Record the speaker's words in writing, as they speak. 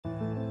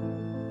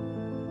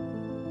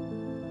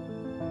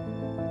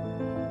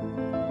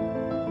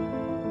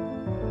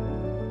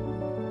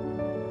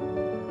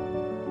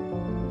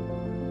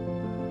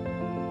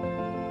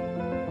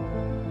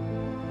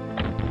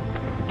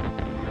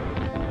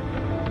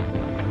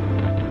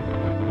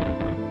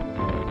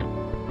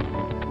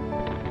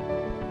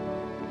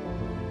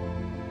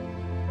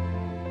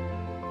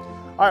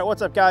All right,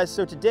 what's up guys?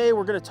 So today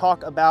we're going to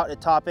talk about a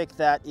topic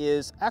that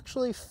is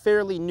actually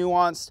fairly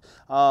nuanced,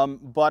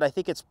 but I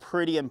think it's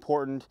pretty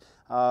important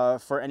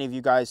for any of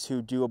you guys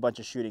who do a bunch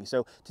of shooting.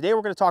 So today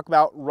we're going to talk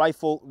about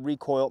rifle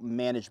recoil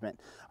management.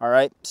 All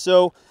right,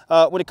 so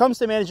when it comes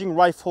to managing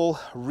rifle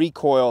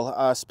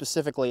recoil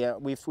specifically,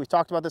 we've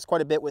talked about this quite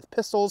a bit with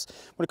pistols.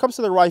 When it comes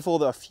to the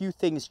rifle, a few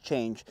things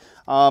change.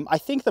 I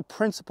think the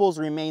principles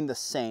remain the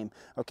same.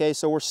 Okay,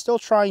 so we're still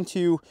trying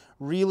to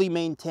really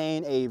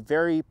maintain a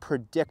very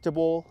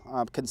predictable,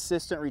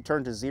 consistent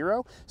return to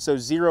zero. So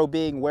zero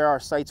being where our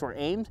sights were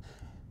aimed.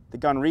 The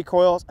gun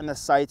recoils and the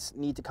sights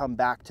need to come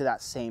back to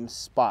that same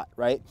spot,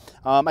 right?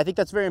 I think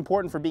that's very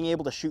important for being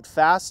able to shoot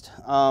fast,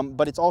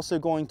 but it's also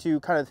going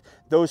to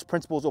those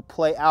principles will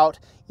play out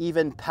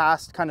even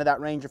past kind of that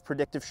range of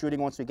predictive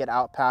shooting once we get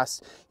out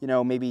past, you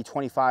know, maybe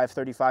 25,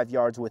 35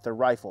 yards with a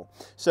rifle.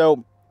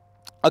 So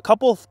a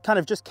couple kind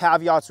of just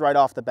caveats right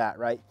off the bat,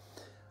 right?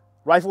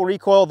 Rifle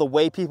recoil, the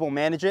way people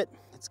manage it,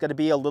 it's going to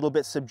be a little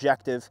bit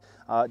subjective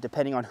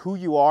depending on who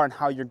you are and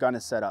how your gun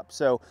is set up.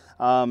 So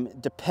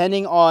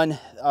depending on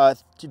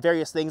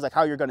various things like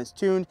how your gun is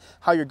tuned,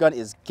 how your gun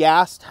is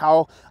gassed,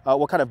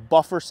 what kind of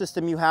buffer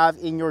system you have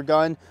in your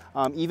gun,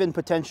 even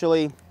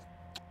potentially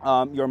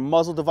your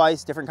muzzle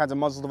device, different kinds of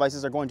muzzle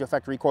devices are going to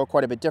affect recoil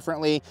quite a bit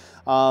differently.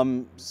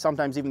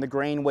 Sometimes even the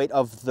grain weight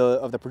of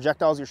the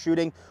projectiles you're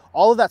shooting,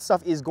 all of that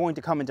stuff is going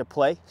to come into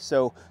play.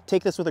 So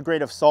take this with a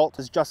grain of salt,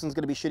 as Justin's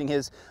going to be shooting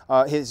his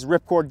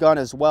ripcord gun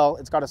as well.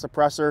 It's got a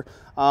suppressor.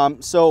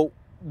 So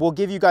we'll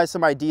give you guys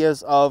some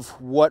ideas of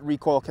what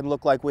recoil can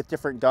look like with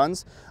different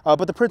guns,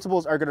 but the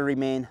principles are going to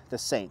remain the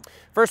same.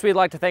 First, we'd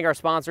like to thank our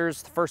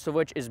sponsors, the first of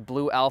which is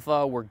Blue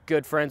Alpha. We're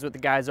good friends with the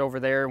guys over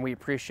there, and we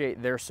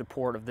appreciate their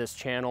support of this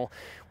channel.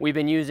 We've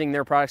been using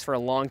their products for a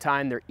long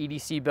time. Their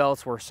EDC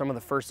belts were some of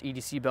the first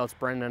EDC belts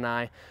Brennan and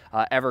I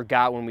ever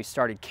got when we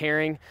started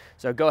carrying.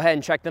 So go ahead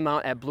and check them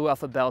out at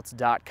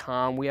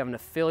bluealphabelts.com. We have an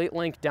affiliate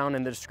link down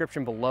in the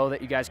description below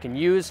that you guys can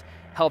use.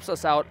 Helps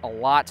us out a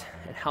lot.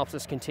 It helps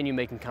us continue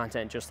making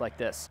content just like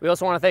this. We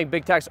also want to thank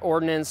Big Tex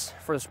Ordnance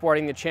for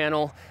supporting the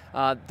channel.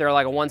 They're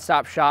like a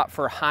one-stop shop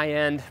for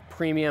high-end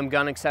premium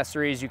gun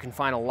accessories. You can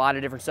find a lot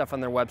of different stuff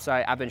on their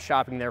website. I've been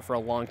shopping there for a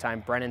long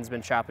time. Brennan's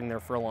been shopping there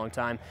for a long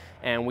time,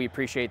 and we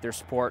appreciate their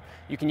support.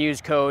 You can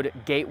use code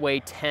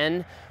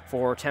GATEWAY10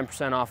 for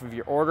 10% off of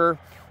your order.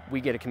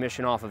 We get a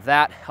commission off of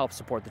that. Help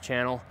support the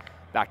channel.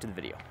 Back to the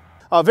video.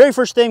 Very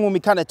first thing when we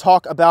kind of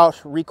talk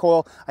about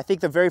recoil, I think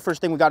the very first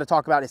thing we got to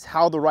talk about is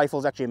how the rifle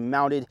is actually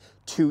mounted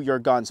to your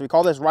gun. So we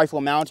call this rifle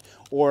mount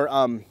or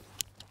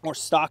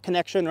stock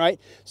connection, right?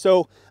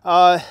 So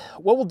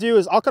what we'll do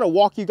is I'll kind of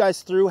walk you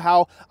guys through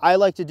how I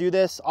like to do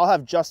this. I'll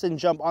have Justin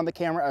jump on the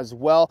camera as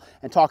well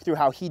and talk through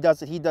how he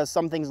does it. He does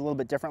some things a little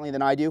bit differently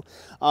than I do.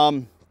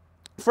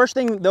 First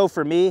thing though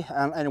for me,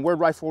 and where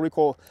rifle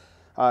recoil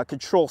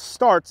control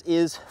starts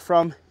is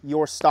from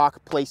your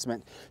stock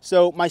placement.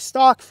 So my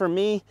stock for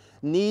me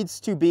needs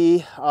to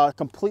be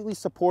completely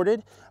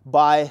supported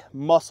by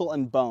muscle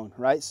and bone,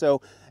 right? So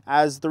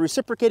as the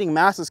reciprocating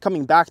mass is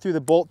coming back through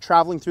the bolt,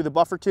 traveling through the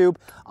buffer tube,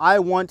 I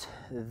want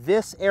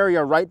this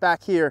area right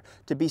back here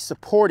to be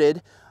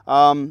supported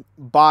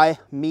by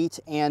meat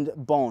and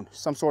bone,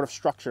 some sort of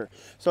structure.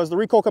 So as the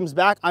recoil comes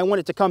back, I want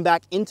it to come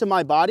back into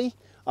my body,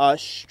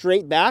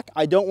 straight back.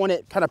 I don't want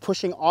it kind of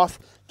pushing off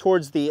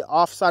towards the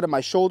off side of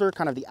my shoulder,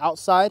 kind of the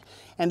outside.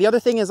 And the other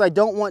thing is I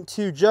don't want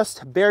to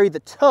just bury the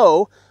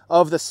toe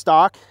of the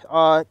stock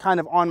kind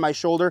of on my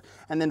shoulder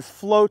and then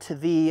float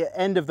the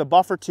end of the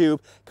buffer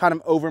tube kind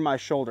of over my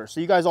shoulder. So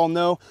you guys all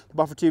know the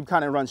buffer tube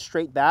kind of runs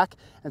straight back.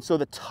 And so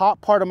the top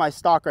part of my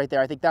stock right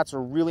there, I think that's a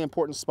really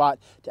important spot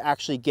to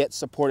actually get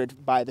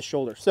supported by the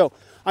shoulder. So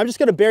I'm just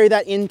gonna bury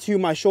that into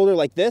my shoulder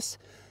like this.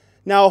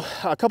 Now,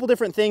 a couple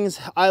different things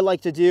I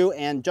like to do,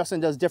 and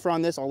Justin does differ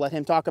on this. I'll let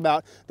him talk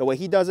about the way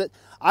he does it.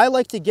 I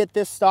like to get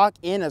this stock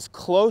in as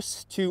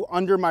close to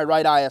under my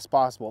right eye as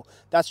possible.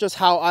 That's just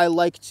how I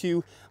like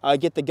to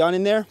get the gun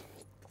in there.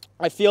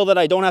 I feel that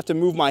I don't have to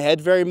move my head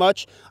very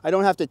much. I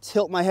don't have to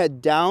tilt my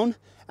head down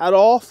at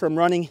all from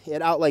running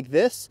it out like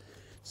this.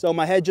 So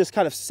my head just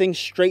kind of sinks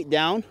straight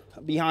down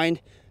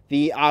behind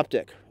the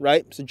optic,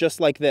 right? So just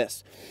like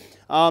this.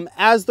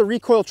 As the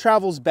recoil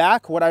travels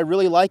back, what I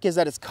really like is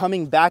that it's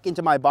coming back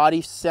into my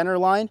body center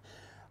line.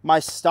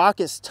 My stock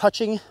is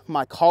touching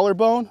my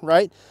collarbone,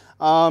 right?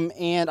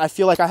 And I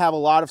feel like I have a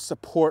lot of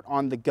support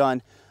on the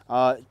gun,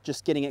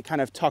 just getting it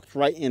kind of tucked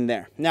right in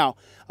there. Now,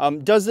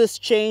 does this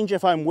change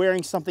if I'm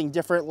wearing something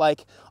different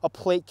like a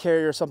plate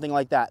carrier or something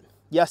like that?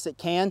 Yes, it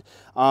can.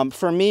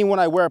 For me, when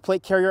I wear a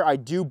plate carrier, I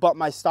do butt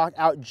my stock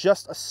out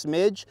just a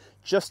smidge,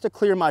 just to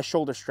clear my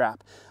shoulder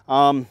strap.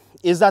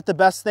 Is that the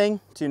best thing,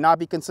 to not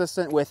be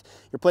consistent with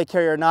your plate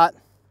carrier or not?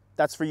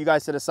 That's for you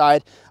guys to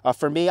decide.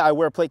 For me, I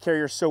wear a plate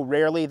carrier so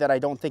rarely that I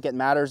don't think it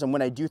matters. And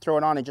when I do throw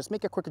it on, I just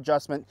make a quick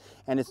adjustment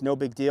and it's no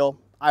big deal.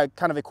 I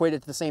kind of equate it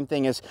to the same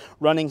thing as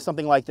running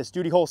something like this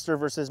duty holster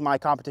versus my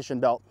competition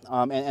belt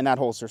and that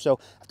holster. So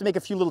I have to make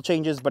a few little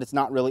changes, but it's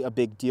not really a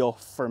big deal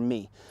for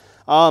me.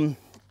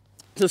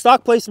 So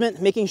stock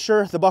placement, making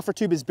sure the buffer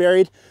tube is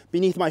buried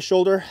beneath my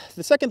shoulder.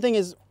 The second thing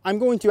is I'm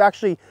going to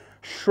actually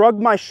shrug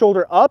my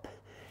shoulder up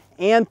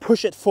and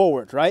push it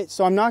forward, right?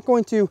 So I'm not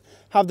going to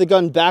have the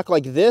gun back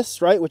like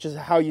this, right? Which is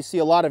how you see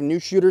a lot of new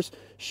shooters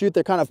shoot.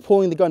 They're kind of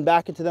pulling the gun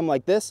back into them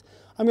like this.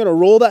 I'm gonna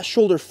roll that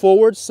shoulder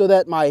forward so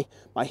that my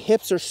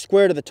hips are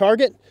square to the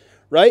target,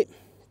 right?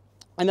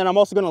 And then I'm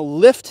also gonna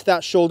lift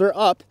that shoulder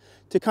up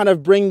to kind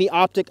of bring the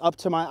optic up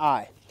to my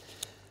eye.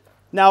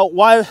 Now,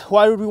 why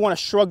would we wanna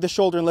shrug the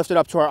shoulder and lift it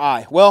up to our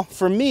eye? Well,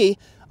 for me,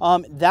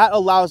 that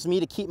allows me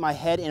to keep my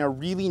head in a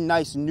really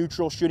nice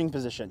neutral shooting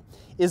position.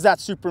 Is that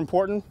super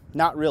important?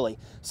 Not really.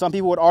 Some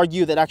people would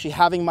argue that actually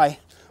having my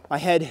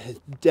head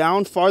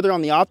down farther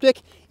on the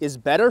optic is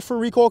better for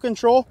recoil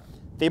control.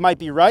 They might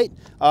be right,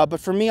 but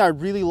for me, I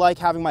really like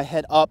having my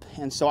head up,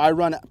 and so I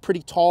run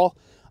pretty tall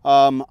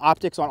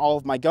optics on all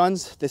of my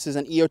guns. This is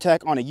an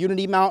EOTech on a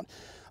Unity mount.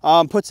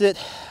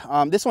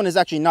 This one is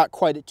actually not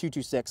quite at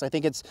 226. I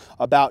think it's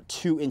about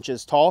 2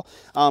 inches tall,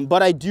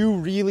 but I do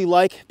really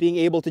like being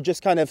able to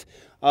just kind of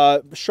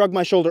shrug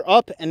my shoulder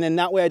up, and then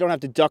that way I don't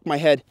have to duck my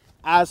head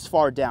as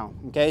far down,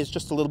 okay? It's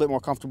just a little bit more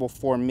comfortable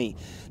for me.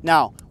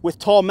 Now, with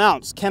tall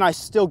mounts, can I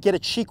still get a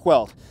cheek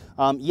weld?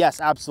 Yes,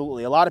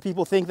 absolutely. A lot of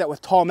people think that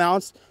with tall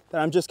mounts that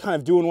I'm just kind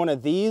of doing one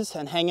of these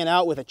and hanging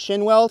out with a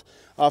chin weld.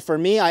 For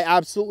me, I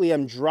absolutely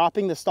am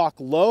dropping the stock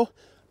low,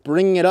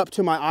 bringing it up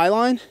to my eye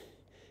line,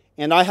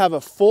 and I have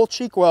a full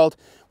cheek weld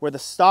where the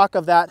stock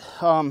of that,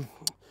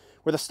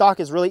 where the stock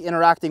is really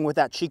interacting with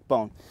that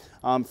cheekbone.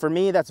 For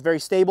me, that's very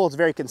stable, it's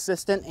very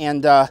consistent,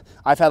 and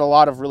I've had a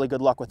lot of really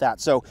good luck with that.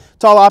 So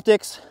tall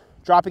optics,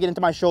 dropping it into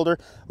my shoulder,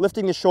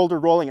 lifting the shoulder,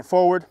 rolling it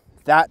forward,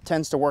 that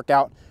tends to work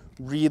out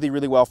really,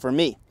 really well for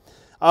me.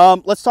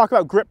 Let's talk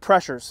about grip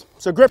pressures.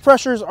 So grip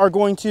pressures are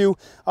going to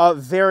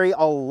vary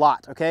a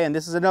lot, okay? And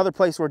this is another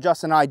place where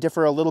Justin and I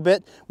differ a little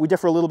bit. We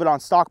differ a little bit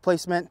on stock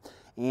placement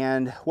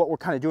and what we're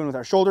kind of doing with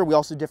our shoulder. We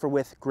also differ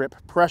with grip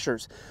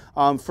pressures.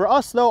 For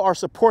us though, our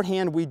support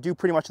hand, we do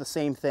pretty much the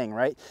same thing,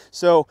 right?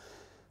 So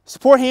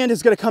support hand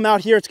is going to come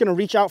out here, it's going to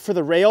reach out for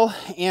the rail,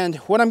 and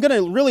what I'm going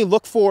to really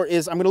look for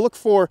is I'm going to look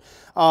for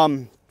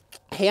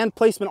hand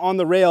placement on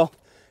the rail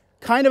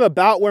kind of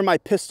about where my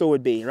pistol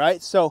would be,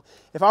 right? So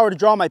if I were to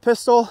draw my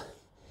pistol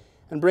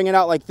and bring it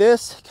out like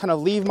this, kind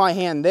of leave my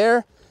hand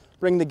there,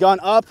 bring the gun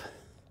up,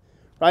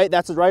 right?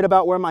 That's right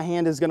about where my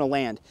hand is going to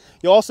land.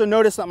 You'll also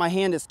notice that my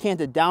hand is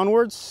canted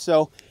downwards,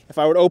 so if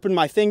I were to open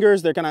my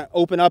fingers, they're going to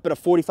open up at a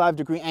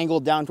 45-degree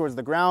angle down towards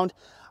the ground.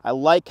 I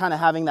like kind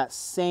of having that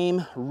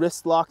same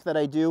wrist lock that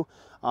I do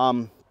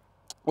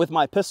with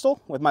my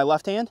pistol, with my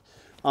left hand.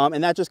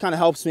 And that just kind of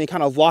helps me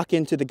kind of lock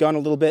into the gun a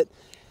little bit.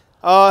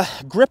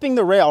 Gripping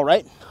the rail,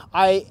 right?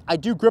 I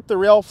do grip the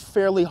rail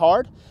fairly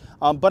hard,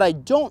 but I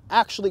don't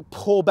actually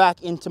pull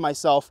back into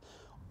myself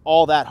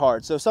all that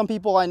hard. So some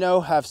people I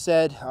know have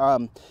said,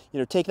 you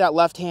know, take that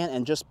left hand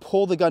and just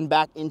pull the gun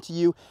back into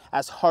you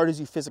as hard as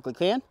you physically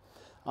can.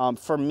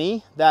 For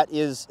me, that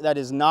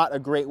is not a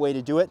great way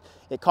to do it.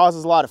 It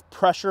causes a lot of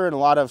pressure and a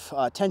lot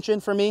of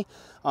tension for me,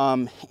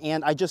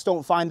 and I just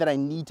don't find that I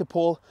need to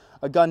pull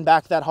a gun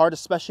back that hard,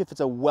 especially if it's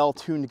a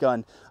well-tuned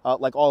gun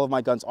like all of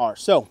my guns are.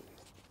 So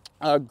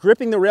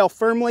gripping the rail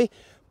firmly,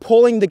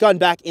 pulling the gun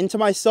back into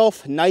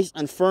myself nice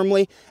and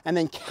firmly, and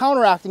then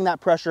counteracting that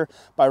pressure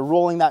by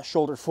rolling that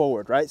shoulder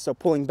forward, right? So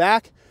pulling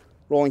back,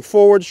 rolling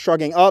forward,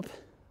 shrugging up,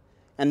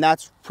 and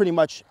that's pretty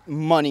much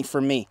money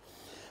for me.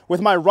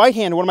 With my right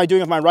hand, what am I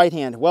doing with my right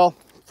hand? Well,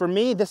 for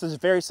me, this is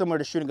very similar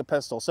to shooting a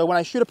pistol. So when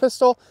I shoot a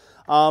pistol,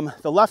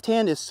 the left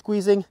hand is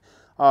squeezing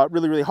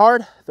really, really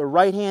hard. The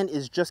right hand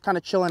is just kind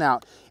of chilling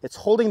out. It's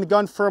holding the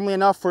gun firmly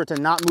enough for it to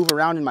not move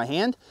around in my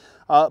hand,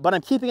 but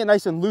I'm keeping it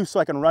nice and loose so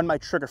I can run my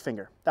trigger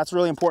finger. That's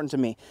really important to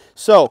me.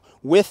 So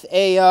with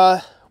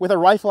a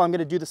rifle, I'm going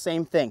to do the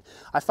same thing.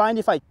 I find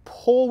if I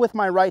pull with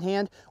my right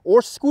hand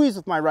or squeeze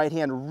with my right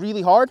hand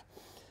really hard,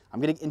 I'm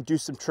going to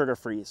induce some trigger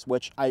freeze,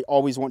 which I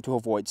always want to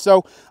avoid.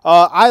 So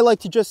I like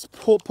to just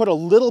put a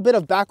little bit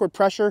of backward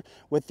pressure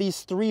with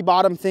these 3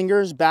 bottom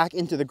fingers back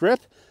into the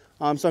grip.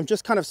 So I'm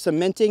just kind of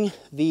cementing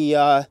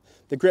the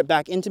grip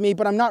back into me,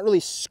 but I'm not really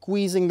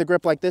squeezing the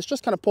grip like this,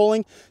 just kind of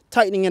pulling,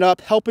 tightening it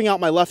up, helping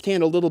out my left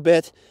hand a little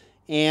bit,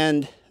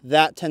 and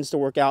that tends to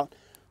work out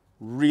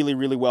really,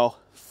 really well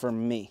for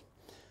me.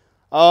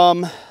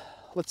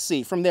 Let's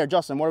see, from there,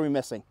 Justin, what are we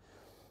missing?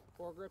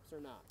 Foregrips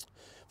or not?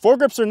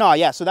 Foregrips or not?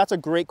 Yeah, so that's a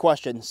great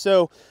question.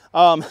 So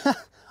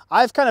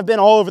I've kind of been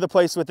all over the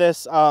place with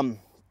this.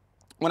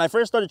 When I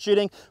first started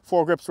shooting,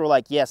 foregrips were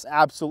like, yes,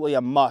 absolutely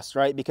a must,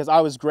 right? Because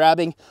I was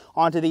grabbing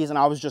onto these and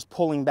I was just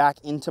pulling back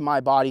into my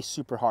body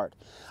super hard.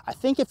 I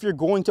think if you're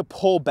going to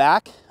pull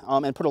back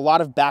and put a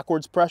lot of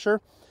backwards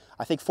pressure,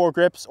 I think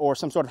foregrips or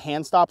some sort of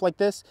hand stop like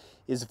this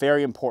is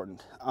very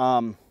important.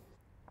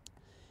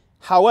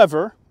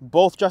 However,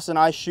 both Justin and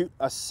I shoot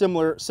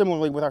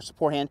similarly with our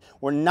support hand.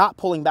 We're not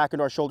pulling back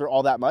into our shoulder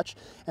all that much.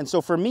 And so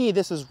for me,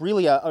 this is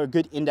really a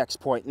good index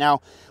point.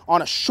 Now,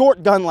 on a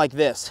short gun like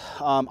this,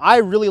 I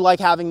really like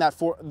having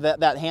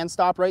that hand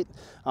stop, right?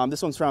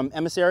 This one's from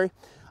Emissary.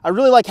 I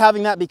really like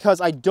having that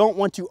because I don't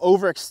want to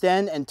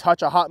overextend and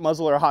touch a hot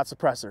muzzle or a hot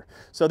suppressor.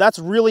 So that's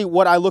really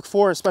what I look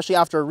for, especially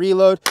after a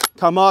reload.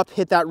 Come up,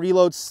 hit that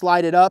reload,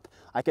 slide it up.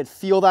 I could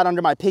feel that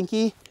under my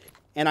pinky,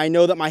 and I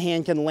know that my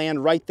hand can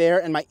land right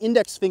there, and my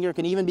index finger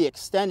can even be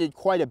extended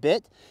quite a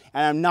bit,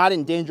 and I'm not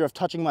in danger of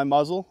touching my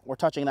muzzle or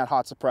touching that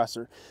hot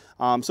suppressor.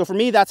 So for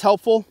me, that's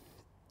helpful.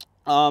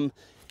 On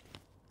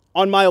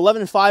my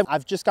 11.5,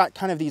 I've just got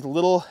kind of these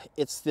little,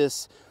 they're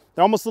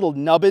almost little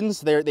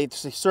nubbins. They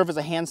serve as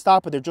a hand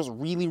stop, but they're just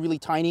really, really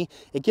tiny.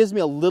 It gives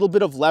me a little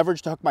bit of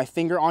leverage to hook my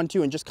finger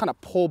onto and just kind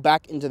of pull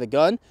back into the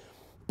gun,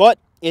 but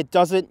it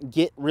doesn't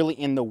get really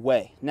in the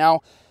way. Now,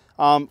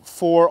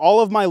 for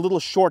all of my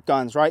little short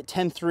guns, right,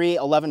 10.3,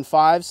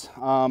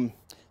 11.5s,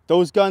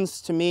 those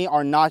guns to me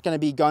are not going to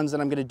be guns that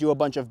I'm going to do a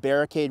bunch of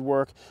barricade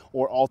work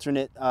or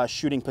alternate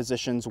shooting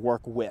positions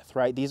work with,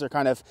 right? These are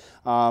kind of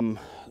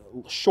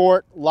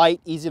short,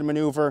 light, easy to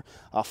maneuver,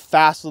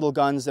 fast little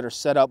guns that are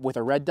set up with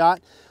a red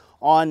dot.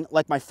 On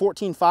like my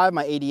 14.5,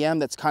 my ADM,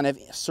 that's kind of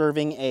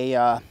serving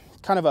a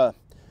kind of a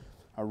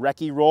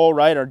recce roll,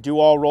 right, or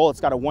do-all roll.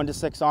 It's got a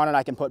 1-to-6 on it.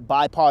 I can put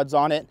bipods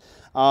on it.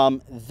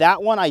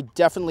 That one I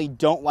definitely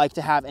don't like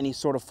to have any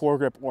sort of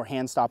foregrip or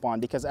hand stop on,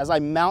 because as I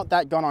mount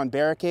that gun on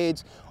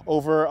barricades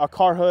over a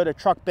car hood, a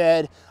truck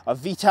bed, a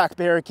VTAC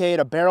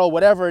barricade, a barrel,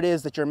 whatever it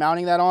is that you're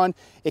mounting that on,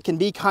 it can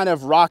be kind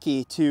of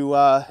rocky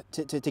to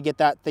get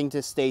that thing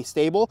to stay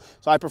stable.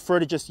 So I prefer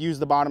to just use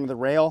the bottom of the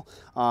rail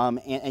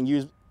and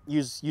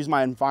use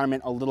my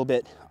environment a little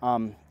bit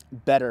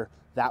better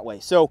that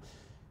way. So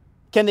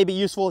can they be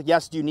useful?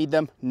 Yes. Do you need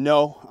them?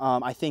 No.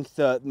 I think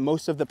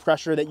most of the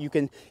pressure that you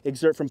can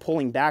exert from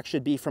pulling back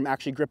should be from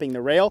actually gripping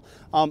the rail.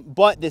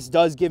 But this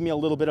does give me a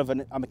little bit of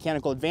a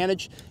mechanical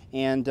advantage.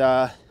 And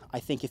I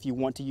think if you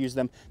want to use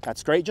them,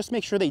 that's great. Just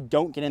make sure they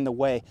don't get in the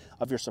way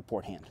of your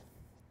support hand.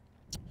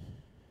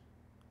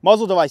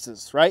 Muzzle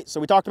devices, right? So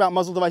we talked about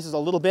muzzle devices a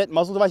little bit.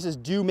 Muzzle devices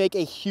do make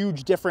a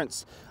huge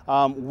difference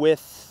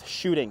with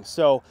shooting.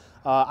 So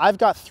I've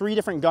got 3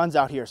 different guns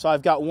out here. So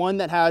I've got one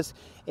that has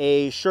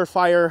a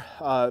Surefire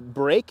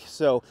brake.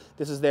 So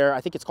this is I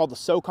think it's called the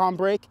SOCOM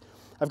brake.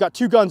 I've got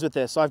 2 guns with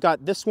this. So I've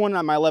got this one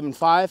on my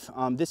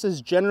 11.5. This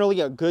is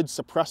generally a good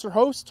suppressor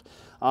host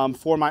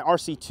for my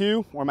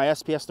RC2 or my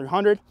SPS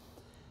 300.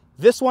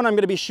 This one I'm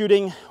going to be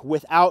shooting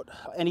without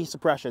any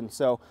suppression,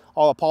 so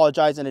I'll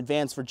apologize in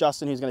advance for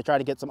Justin, who's going to try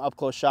to get some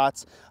up-close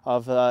shots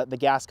of the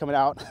gas coming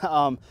out.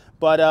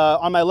 But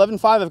on my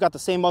 11.5, I've got the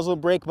same muzzle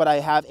brake, but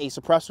I have a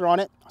suppressor on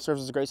it. It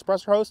serves as a great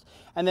suppressor host.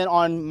 And then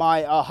on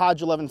my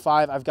Hodge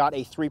 11.5, I've got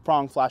a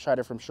 3-prong flash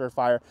hider from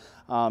Surefire.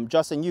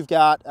 Justin, you've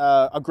got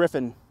a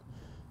Griffin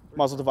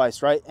muzzle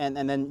device, right? And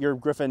then your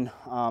Griffin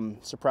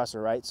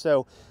suppressor, right?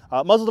 So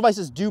muzzle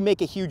devices do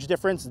make a huge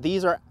difference.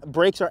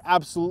 Brakes are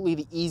absolutely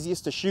the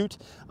easiest to shoot,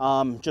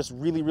 just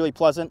really, really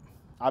pleasant.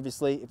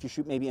 Obviously, if you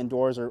shoot maybe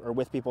indoors or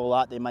with people a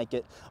lot, they might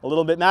get a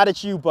little bit mad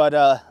at you,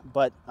 but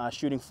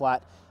shooting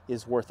flat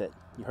is worth it.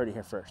 You heard it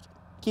here first.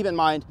 Keep in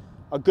mind,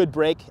 a good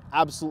brake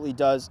absolutely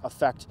does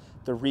affect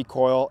the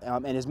recoil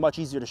and is much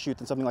easier to shoot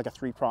than something like a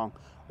 3-prong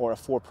or a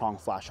 4-prong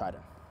flash hider.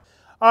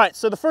 All right,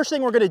 so the first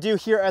thing we're gonna do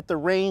here at the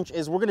range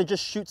is we're gonna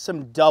just shoot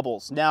some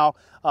doubles. Now,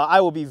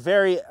 I will be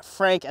very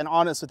frank and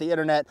honest with the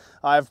internet.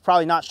 I've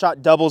probably not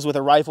shot doubles with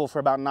a rifle for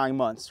about 9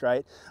 months,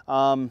 right?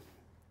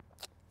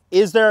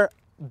 Is there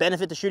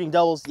benefit to shooting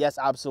doubles? Yes,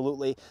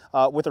 absolutely.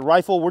 With a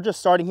rifle, we're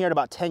just starting here at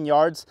about 10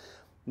 yards.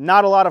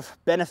 Not a lot of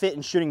benefit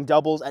in shooting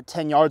doubles at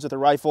 10 yards with a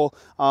rifle,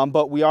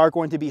 but we are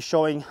going to be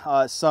showing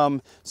some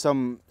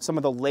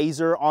of the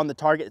laser on the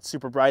target. It's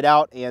super bright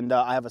out, and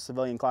I have a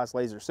civilian class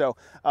laser. So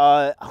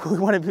we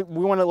want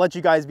to let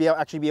you guys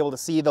actually be able to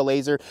see the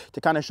laser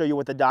to kind of show you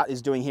what the dot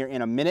is doing here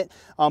in a minute.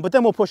 But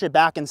then we'll push it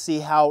back and see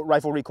how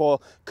rifle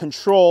recoil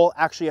control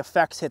actually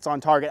affects hits on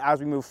target as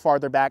we move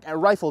farther back at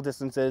rifle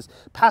distances,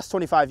 past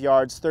 25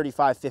 yards,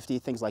 35, 50,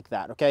 things like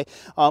that, okay?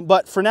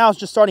 But for now, it's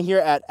just starting here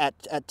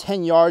at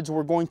 10 yards.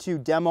 We're going to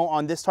demo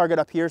on this target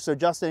up here. So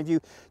Justin, if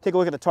you take a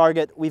look at the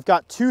target, we've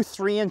got 2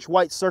 3-inch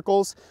white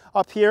circles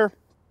up here.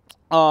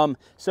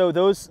 So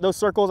those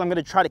circles, I'm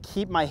going to try to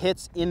keep my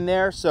hits in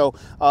there. So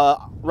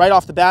right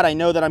off the bat, I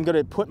know that I'm going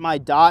to put my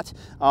dot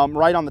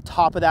right on the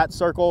top of that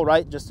circle,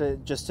 right, just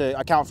to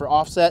account for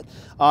offset.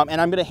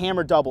 And I'm going to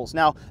hammer doubles.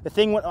 Now, the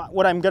thing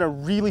what I'm going to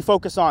really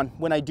focus on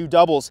when I do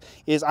doubles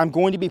is I'm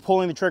going to be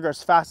pulling the trigger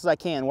as fast as I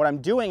can. What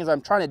I'm doing is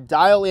I'm trying to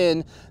dial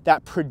in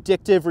that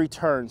predictive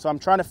return. So I'm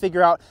trying to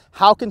figure out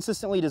how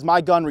consistently does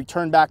my gun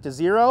return back to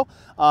 0.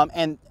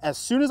 And as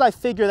soon as I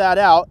figure that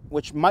out,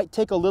 which might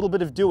take a little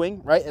bit of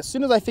doing, right, as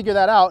soon as I figure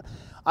that out,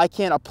 I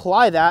can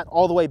apply that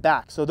all the way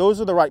back. So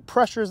those are the right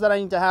pressures that I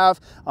need to have.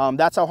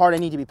 That's how hard I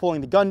need to be pulling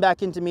the gun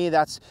back into me.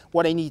 That's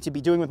what I need to be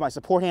doing with my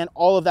support hand,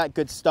 all of that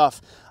good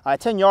stuff. At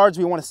 10 yards,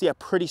 we want to see a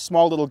pretty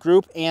small little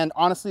group. And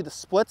honestly, the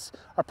splits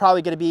are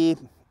probably going to be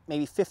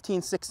maybe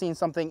 15, 16,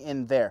 something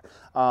in there.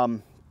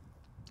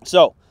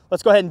 So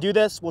let's go ahead and do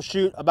this. We'll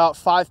shoot about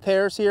 5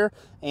 pairs here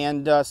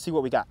and see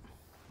what we got.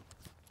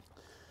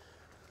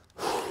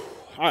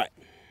 All right.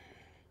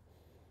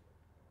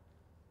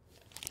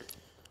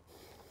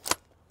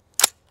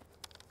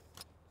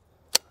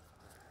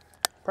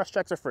 Press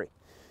checks are free.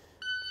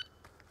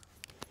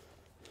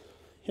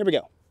 Here we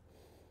go.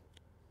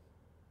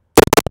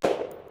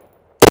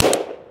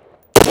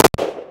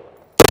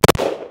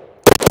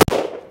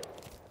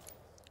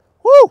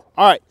 Woo! All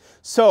right,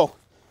 so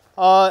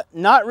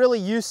not really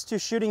used to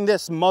shooting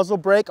this muzzle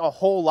brake a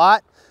whole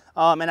lot.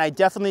 And I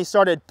definitely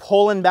started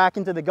pulling back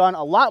into the gun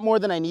a lot more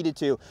than I needed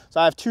to. So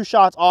I have 2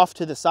 shots off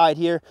to the side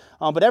here,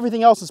 but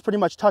everything else is pretty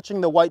much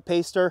touching the white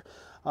paster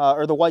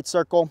or the white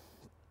circle.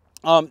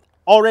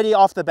 Already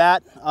off the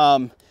bat,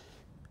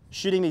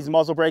 shooting these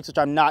muzzle brakes, which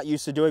I'm not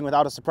used to doing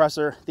without a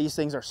suppressor, these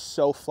things are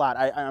so flat.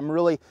 I'm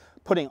really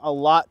putting a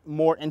lot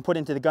more input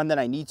into the gun than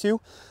I need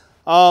to.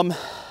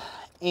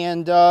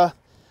 And a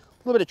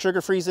little bit of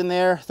trigger freeze in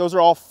there. Those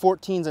are all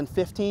 14s and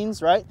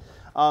 15s, right?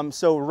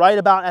 So right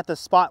about at the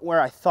spot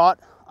where I thought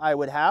I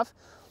would have.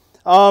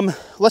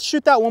 Let's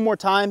shoot that one more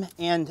time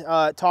and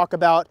talk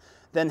about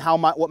then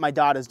what my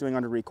dot is doing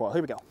under recoil.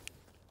 Here we go.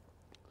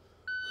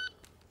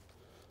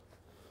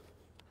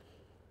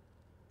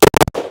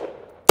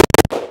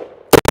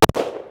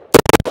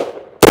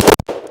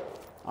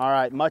 All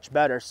right, much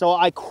better. So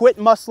I quit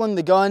muscling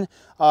the gun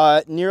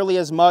nearly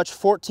as much,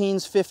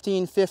 14s,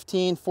 15,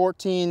 15,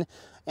 14,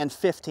 and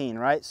 15,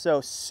 right? So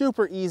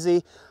super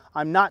easy.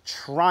 I'm not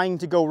trying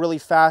to go really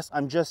fast.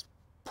 I'm just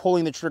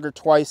pulling the trigger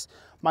twice.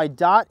 My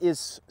dot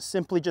is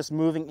simply just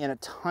moving in a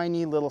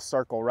tiny little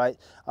circle, right?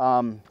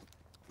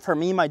 For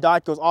me, my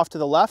dot goes off to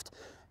the left,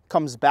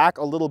 comes back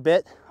a little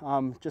bit,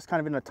 just kind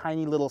of in a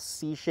tiny little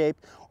C shape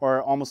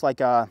or almost like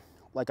a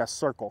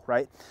circle,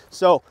 right?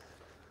 So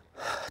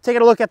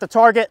taking a look at the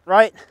target,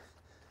 right?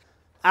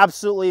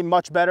 Absolutely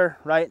much better,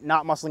 right?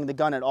 Not muscling the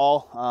gun at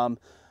all.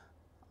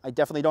 I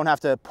definitely don't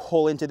have to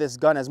pull into this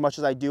gun as much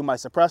as I do my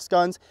suppressed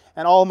guns,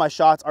 and all of my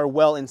shots are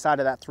well inside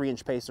of that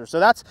 3-inch pacer. So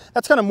that's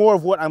kind of more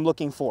of what I'm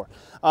looking for.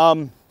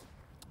 At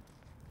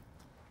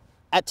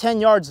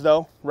 10 yards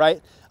though, right,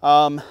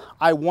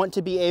 I want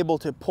to be able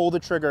to pull the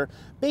trigger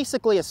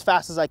basically as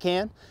fast as I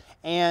can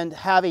and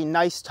have a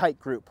nice tight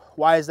group.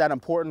 Why is that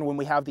important when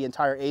we have the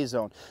entire A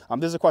zone?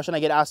 This is a question I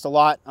get asked a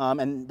lot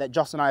and that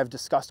Justin and I have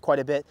discussed quite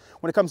a bit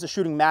when it comes to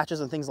shooting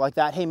matches and things like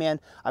that. Hey man,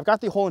 I've got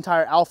the whole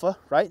entire alpha,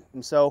 right?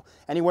 And so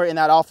anywhere in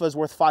that alpha is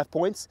worth 5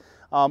 points.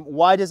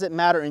 Why does it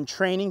matter in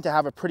training to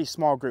have a pretty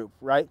small group,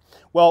 right?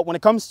 Well, when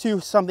it comes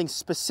to something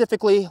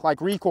specifically like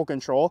recoil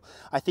control,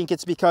 I think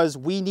it's because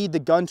we need the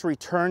gun to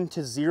return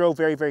to 0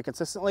 very, very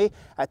consistently.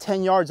 At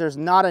 10 yards, there's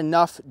not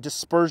enough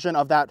dispersion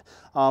of that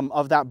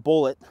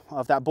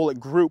bullet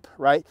group,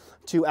 right,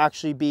 to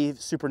actually be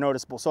super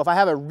noticeable. So if I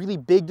have a really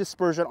big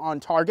dispersion on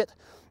target,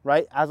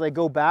 right, as I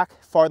go back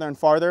farther and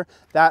farther,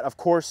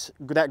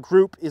 that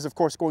group is of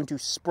course going to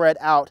spread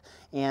out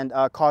and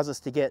cause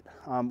us to get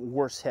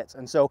worse hits.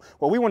 And so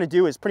what we want to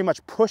do is pretty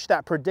much push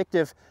that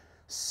predictive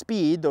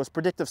speed, those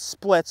predictive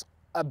splits,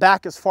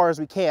 back as far as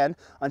we can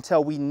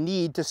until we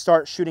need to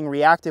start shooting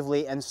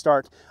reactively and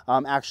start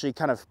actually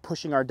kind of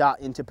pushing our dot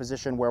into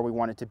position where we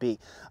want it to be.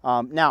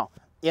 Now,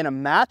 in a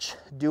match,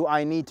 do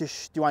I need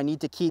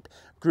to keep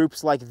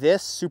groups like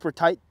this super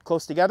tight,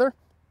 close together?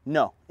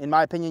 No, in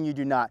my opinion, you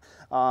do not.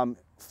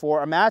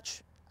 For a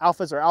match,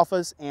 alphas are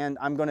alphas, and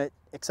I'm going to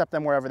accept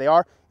them wherever they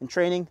are. In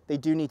training, they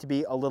do need to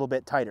be a little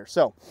bit tighter.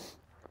 So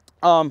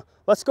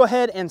let's go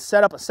ahead and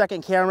set up a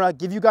second camera,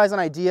 give you guys an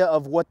idea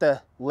of what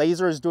the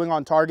laser is doing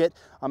on target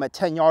at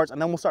 10 yards, and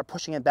then we'll start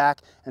pushing it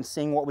back and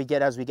seeing what we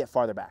get as we get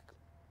farther back.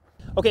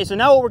 Okay, so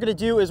now what we're going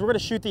to do is we're going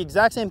to shoot the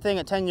exact same thing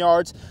at 10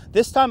 yards.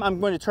 This time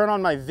I'm going to turn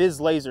on my Viz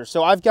laser.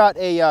 So I've got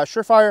a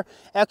Surefire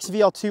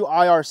XVL2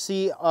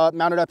 IRC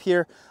mounted up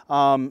here,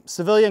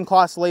 civilian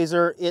class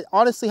laser. It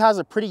honestly has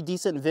a pretty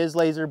decent Viz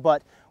laser,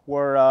 but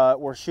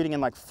we're shooting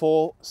in like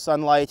full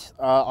sunlight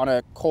on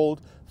a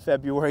cold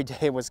February day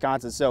in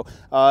Wisconsin. So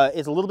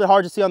it's a little bit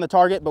hard to see on the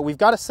target, but we've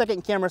got a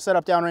second camera set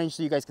up downrange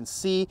so you guys can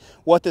see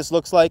what this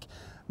looks like.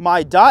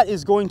 My dot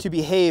is going to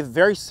behave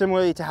very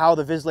similarly to how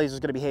the Viz laser is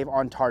going to behave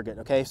on target,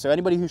 okay? So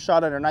anybody who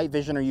shot under night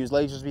vision or used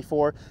lasers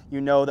before,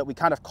 you know that we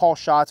kind of call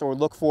shots or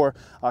look for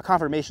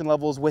confirmation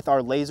levels with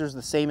our lasers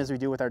the same as we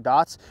do with our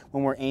dots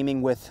when we're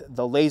aiming with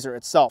the laser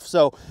itself.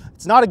 So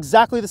it's not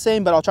exactly the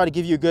same, but I'll try to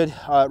give you a good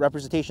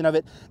representation of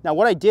it. Now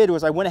what I did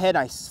was I went ahead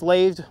and I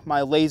slaved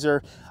my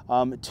laser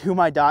to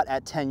my dot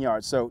at 10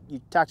 yards. So you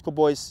tactical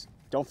boys,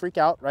 don't freak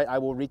out, right? I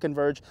will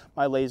reconverge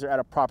my laser at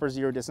a proper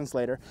 0 distance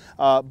later.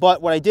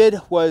 But what I did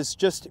was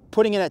just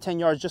putting it at 10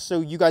 yards just so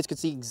you guys could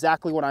see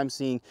exactly what I'm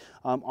seeing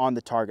on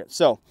the target.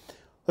 So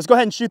let's go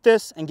ahead and shoot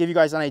this and give you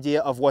guys an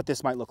idea of what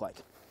this might look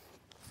like.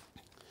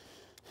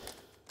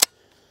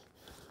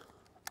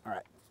 All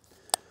right.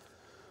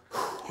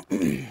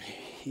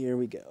 Here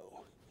we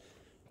go.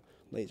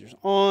 Laser's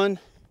on.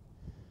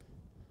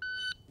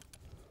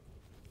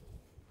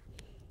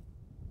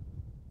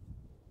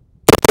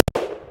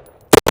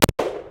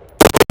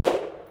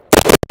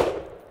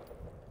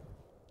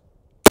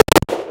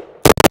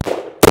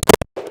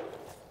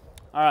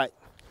 All right,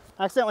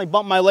 I accidentally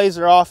bumped my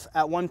laser off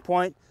at one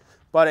point,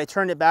 but I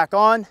turned it back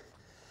on.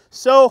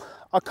 So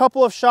a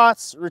couple of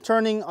shots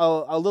returning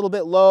a little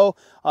bit low.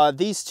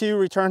 These two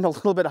returned a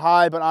little bit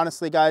high, but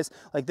honestly guys,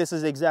 like this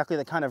is exactly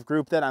the kind of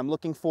group that I'm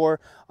looking for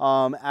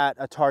at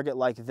a target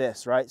like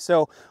this, right?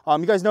 So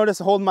you guys notice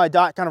holding my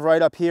dot kind of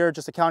right up here,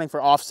 just accounting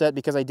for offset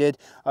because I did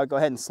go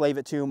ahead and slave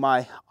it to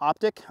my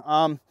Optic.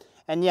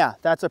 And yeah,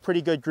 that's a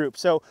pretty good group.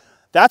 So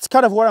that's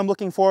kind of what I'm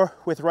looking for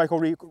with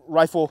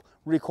rifle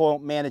recoil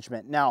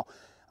management. Now,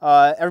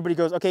 everybody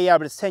goes, okay, yeah,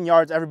 but it's 10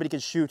 yards. Everybody can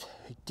shoot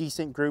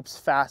decent groups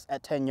fast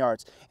at 10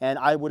 yards. And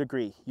I would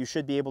agree. You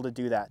should be able to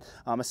do that.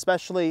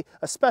 Especially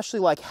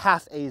like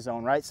half A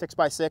zone, right?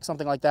 6x6,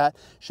 something like that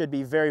should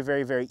be very,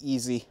 very, very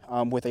easy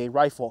with a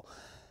rifle.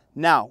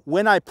 Now,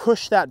 when I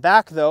push that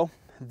back though,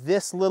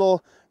 this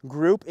little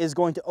group is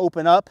going to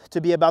open up to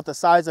be about the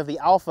size of the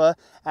alpha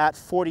at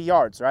 40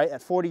 yards, right?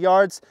 At 40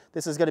 yards,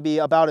 this is going to be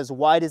about as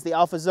wide as the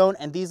alpha zone,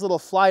 and these little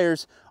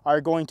flyers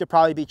are going to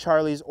probably be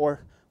Charlies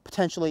or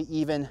potentially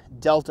even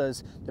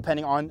deltas,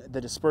 depending on the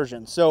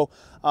dispersion. So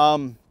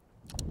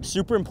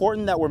super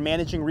important that we're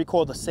managing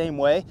recoil the same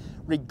way,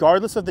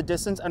 regardless of the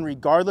distance and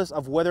regardless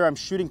of whether I'm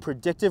shooting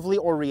predictively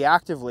or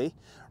reactively,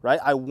 right?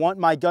 I want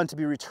my gun to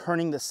be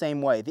returning the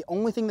same way. The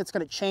only thing that's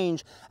going to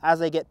change as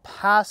I get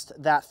past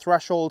that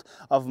threshold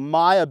of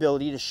my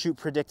ability to shoot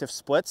predictive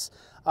splits,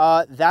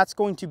 that's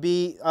going to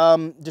be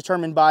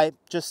determined by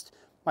just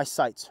my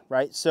sights,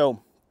 right? So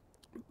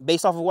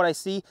based off of what I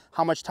see,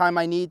 how much time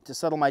I need to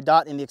settle my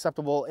dot in the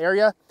acceptable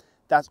area,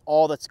 that's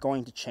all that's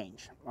going to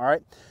change, all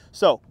right?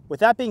 So with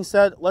that being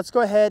said, let's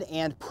go ahead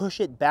and push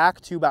it back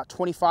to about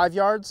 25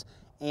 yards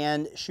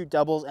and shoot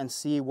doubles and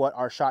see what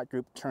our shot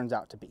group turns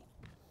out to be.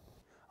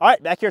 All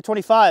right, back here at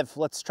 25,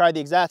 let's try the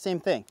exact same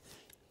thing.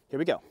 Here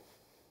we go.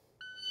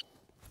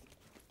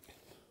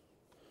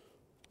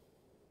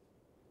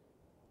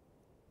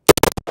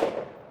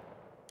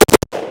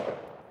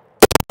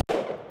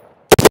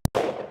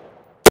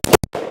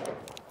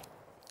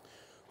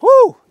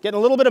 Woo! Getting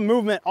a little bit of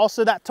movement.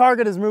 Also, that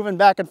target is moving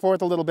back and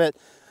forth a little bit.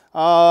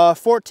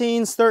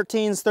 14s,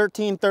 13s,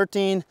 13,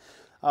 13.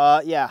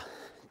 Yeah,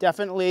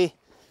 definitely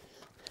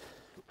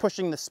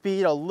pushing the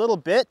speed a little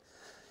bit.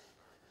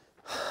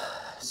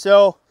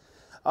 So,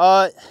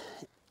 as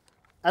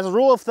a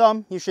rule of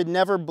thumb, you should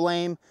never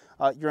blame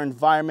your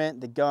environment,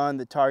 the gun,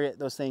 the target,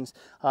 those things.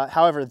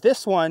 However,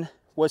 this one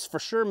was for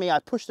sure me. I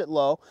pushed it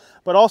low,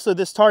 but also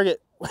this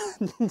target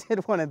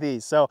did one of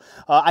these. So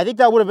I think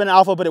that would have been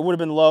alpha, but it would have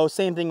been low.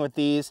 Same thing with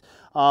these.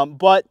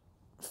 But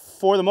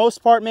for the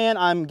most part, man,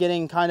 I'm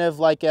getting kind of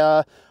like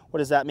what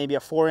is that? Maybe a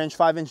 4-inch,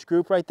 5-inch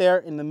group right there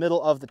in the middle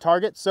of the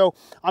target. So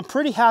I'm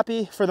pretty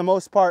happy for the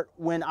most part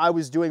when I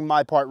was doing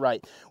my part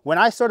right. When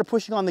I started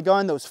pushing on the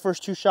gun, those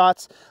first two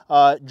shots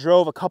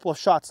drove a couple of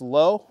shots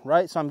low,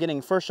 right? So I'm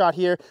getting first shot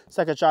here,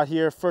 second shot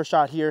here, first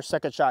shot here,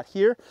 second shot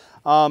here.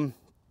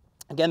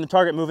 Again, the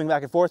target moving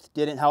back and forth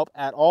didn't help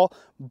at all,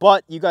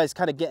 but you guys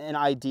kind of get an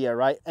idea,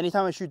 right?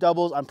 Anytime I shoot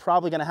doubles, I'm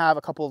probably gonna have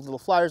a couple of little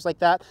flyers like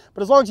that,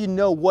 but as long as you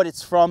know what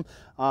it's from,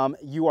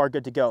 you are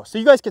good to go. So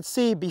you guys could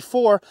see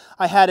before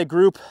I had a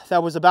group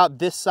that was about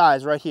this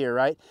size right here,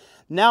 right?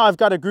 Now I've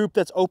got a group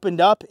that's opened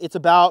up. It's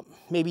about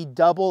maybe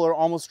double or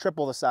almost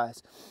triple the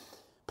size.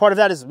 Part of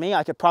that is me.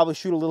 I could probably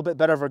shoot a little bit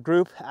better of a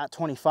group at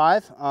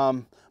 25,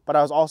 but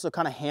I was also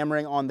kind of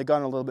hammering on the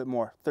gun a little bit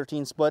more,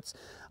 13 splits.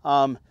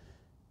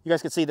 You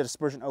guys can see the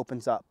dispersion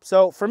opens up.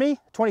 So for me,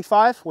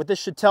 25, what this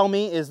should tell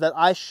me is that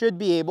I should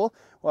be able,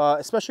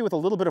 especially with a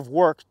little bit of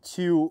work,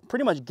 to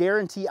pretty much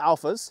guarantee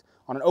alphas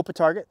on an open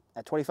target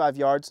at 25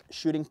 yards,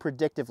 shooting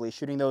predictively,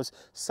 shooting those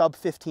sub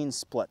 15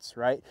 splits,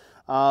 right?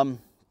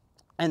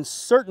 And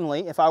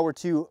certainly if I were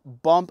to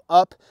bump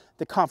up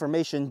the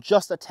confirmation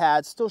just a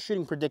tad, still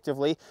shooting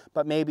predictively,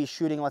 but maybe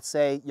shooting, let's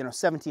say,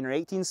 17 or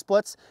 18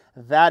 splits,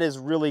 that is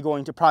really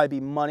going to probably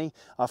be money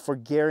for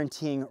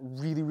guaranteeing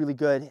really, really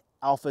good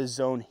alpha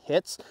zone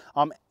hits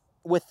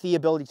with the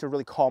ability to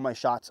really call my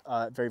shots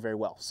very, very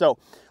well. So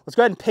let's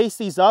go ahead and paste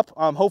these up.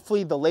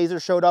 Hopefully the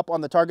laser showed up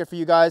on the target for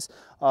you guys.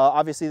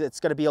 Obviously it's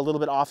going to be a little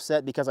bit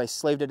offset because I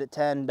slaved it at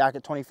 10, back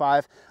at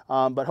 25,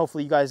 but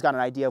hopefully you guys got an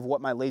idea of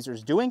what my laser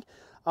is doing.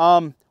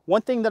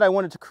 One thing that I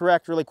wanted to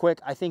correct really quick,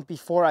 I think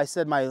before I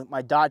said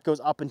my dot goes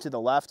up and to the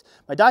left,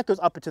 my dot goes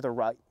up and to the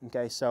right,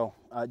 okay? So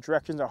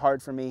directions are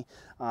hard for me,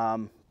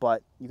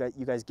 but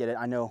you guys get it.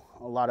 I know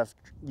a lot of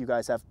you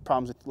guys have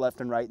problems with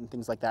left and right and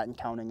things like that and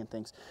counting and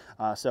things,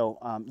 so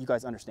you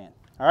guys understand.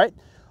 All right,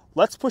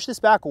 let's push this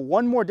back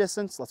one more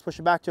distance. Let's push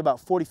it back to about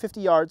 40, 50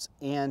 yards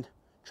and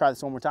try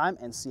this one more time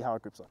and see how our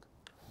groups look.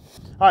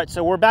 All right,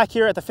 so we're back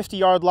here at the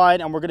 50-yard line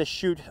and we're gonna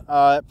shoot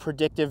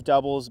predictive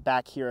doubles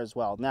back here as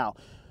well. Now,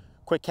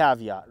 quick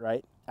caveat,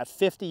 right? At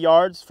 50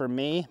 yards, for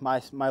me,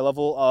 my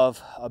level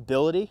of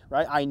ability,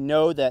 right? I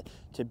know that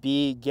to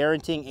be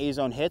guaranteeing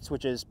A-zone hits,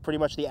 which is pretty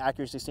much the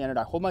accuracy standard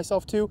I hold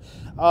myself to,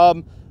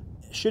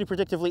 shooting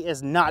predictively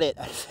is not it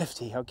at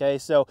 50, okay?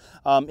 So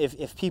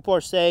if people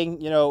are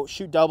saying,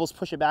 shoot doubles,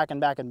 push it back and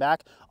back and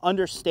back,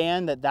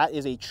 understand that that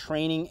is a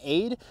training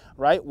aid,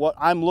 right? What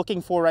I'm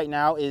looking for right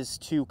now is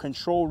to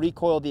control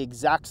recoil the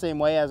exact same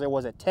way as I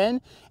was at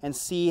 10 and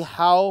see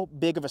how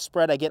big of a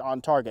spread I get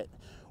on target.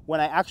 when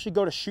I actually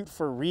go to shoot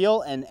for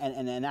real and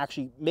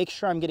actually make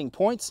sure I'm getting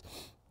points,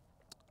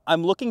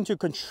 I'm looking to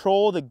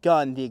control the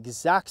gun the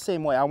exact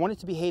same way. I want it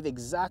to behave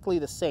exactly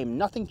the same.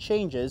 Nothing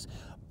changes,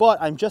 but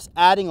I'm just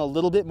adding a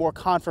little bit more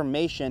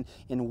confirmation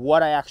in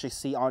what I actually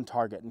see on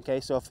target, okay?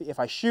 So if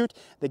I shoot,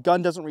 the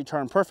gun doesn't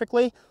return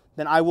perfectly,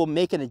 then I will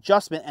make an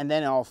adjustment and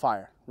then I'll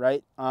fire,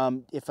 right?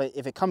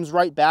 If it comes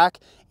right back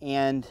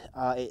and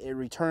it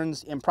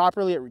returns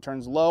improperly, it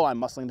returns low, I'm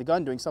muscling the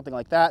gun, doing something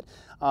like that,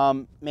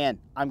 man,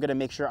 I'm gonna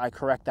make sure I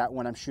correct that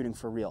when I'm shooting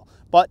for real.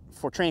 But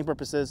for training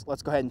purposes,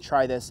 let's go ahead and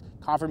try this.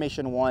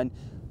 Confirmation 1,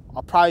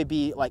 I'll probably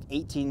be like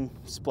 18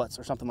 splits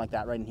or something like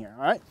that right in here,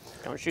 all right?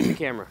 Don't shoot the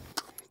camera.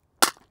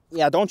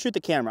 Yeah, don't shoot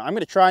the camera. I'm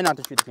gonna try not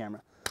to shoot the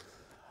camera.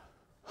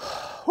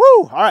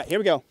 Woo, all right, here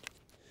we go.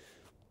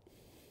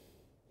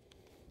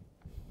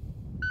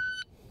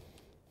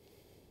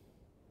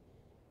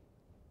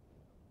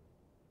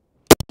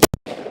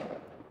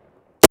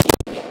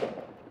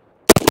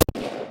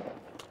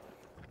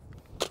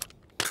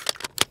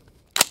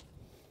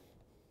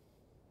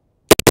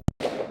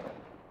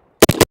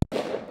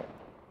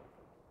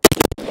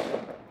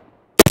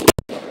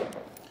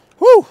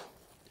 Woo!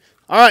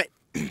 All right.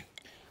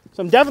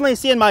 So I'm definitely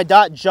seeing my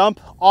dot jump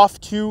off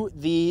to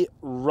the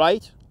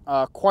right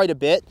quite a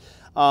bit.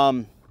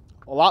 A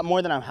lot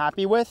more than I'm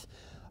happy with.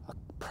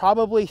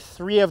 Probably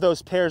 3 of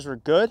those pairs were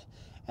good,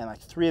 and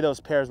like 3 of those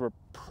pairs were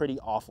pretty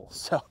awful.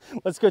 So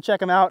let's go check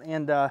them out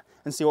and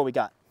see what we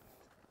got.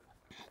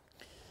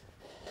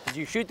 Did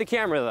you shoot the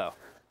camera though?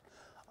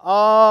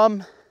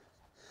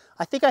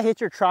 I think I hit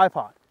your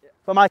tripod,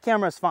 but my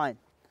camera's fine.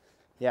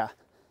 Yeah.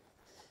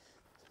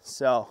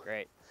 So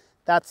Great.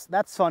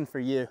 that's fun for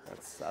you.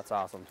 That's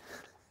awesome.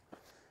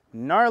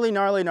 Gnarly,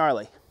 gnarly,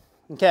 gnarly.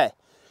 Okay,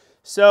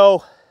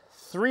 so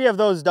 3 of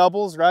those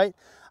doubles, right?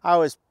 I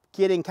was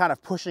getting kind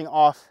of pushing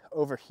off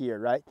over here,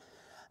 right?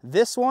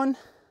 This one,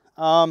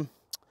 to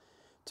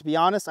be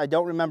honest, I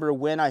don't remember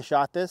when I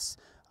shot this,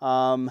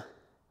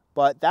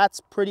 but that's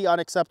pretty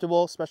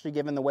unacceptable, especially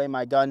given the way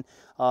my gun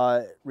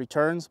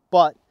returns,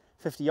 but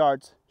 50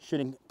 yards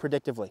shooting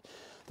predictively.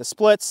 The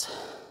splits,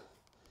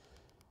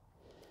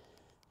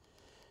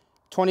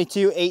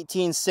 22,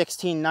 18,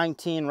 16,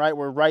 19, right?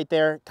 We're right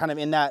there, kind of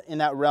in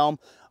that realm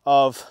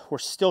of we're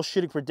still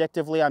shooting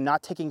predictively. I'm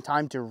not taking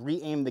time to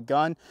re-aim the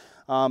gun,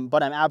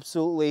 but I'm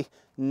absolutely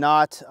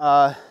not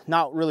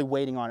really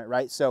waiting on it,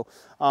 right? So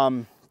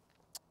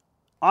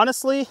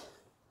honestly,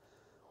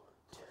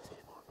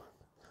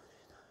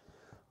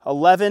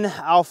 11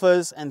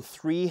 alphas and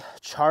 3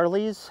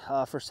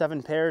 Charlies for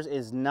 7 pairs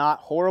is not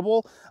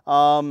horrible.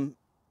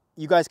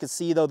 You guys can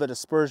see though the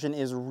dispersion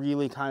is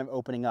really kind of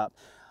opening up.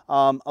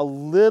 A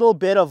little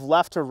bit of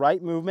left to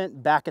right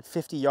movement back at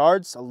 50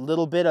 yards, a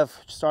little bit of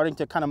starting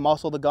to kind of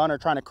muscle the gun or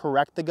trying to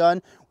correct the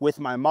gun with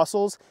my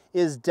muscles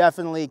is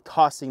definitely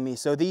costing me.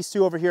 So these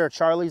 2 over here are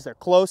Charlies, they're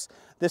close.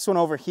 This one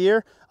over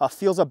here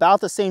feels about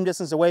the same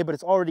distance away, but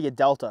it's already a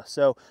delta.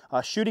 So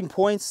shooting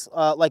points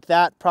like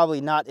that, probably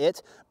not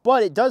it.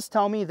 But it does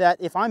tell me that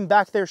if I'm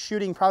back there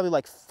shooting probably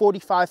like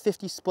 45,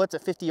 50 splits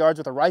at 50 yards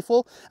with a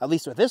rifle, at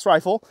least with this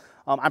rifle,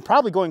 I'm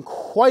probably going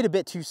quite a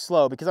bit too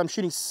slow because I'm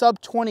shooting sub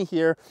 20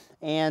 here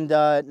and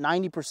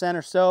 90%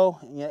 or so,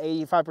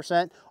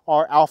 85%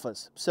 are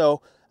alphas.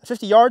 So at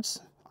 50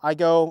 yards, I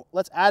go,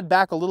 let's add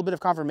back a little bit of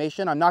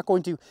confirmation. I'm not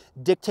going to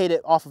dictate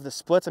it off of the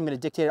splits. I'm going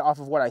to dictate it off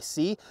of what I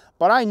see.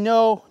 But I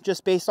know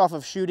just based off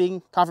of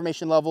shooting,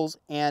 confirmation levels,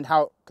 and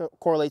how it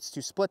correlates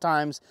to split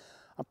times,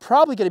 I'm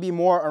probably going to be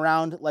more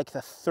around like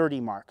the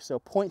 30 mark. So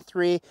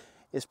 0.3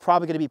 is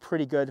probably going to be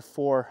pretty good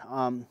for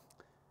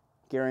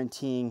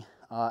guaranteeing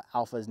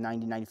alphas,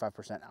 90,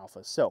 95%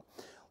 alphas. So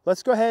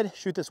let's go ahead,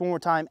 shoot this one more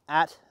time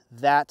at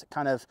that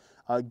kind of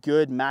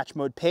good match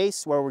mode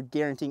pace where we're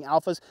guaranteeing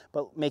alphas,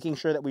 but making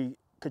sure that we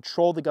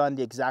control the gun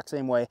the exact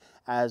same way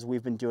as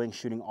we've been doing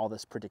shooting all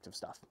this predictive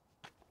stuff.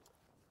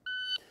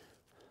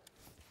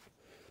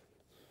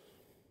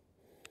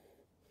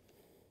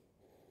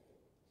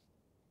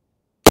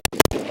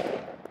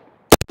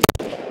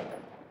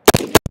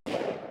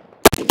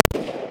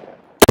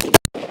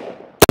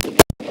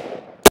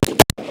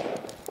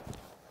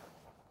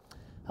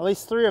 At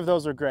least 3 of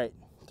those are great.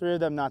 3 of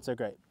them not so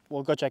great.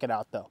 We'll go check it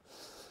out though.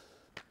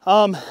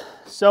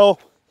 So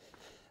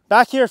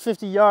back here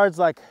 50 yards,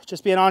 like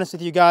just being honest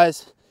with you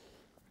guys,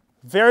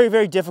 very,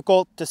 very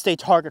difficult to stay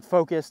target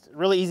focused.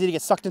 Really easy to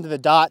get sucked into the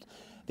dot.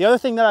 The other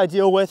thing that I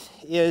deal with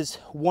is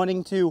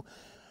wanting to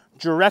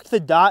direct the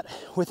dot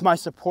with my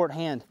support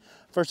hand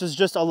versus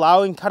just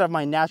allowing kind of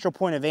my natural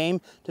point of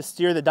aim to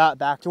steer the dot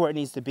back to where it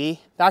needs to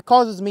be. That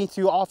causes me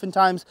to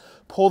oftentimes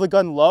pull the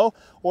gun low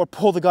or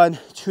pull the gun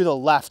to the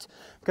left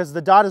because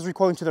the dot is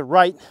recoiling to the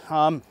right.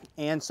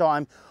 And so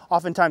I'm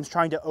oftentimes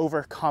trying to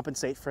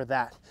overcompensate for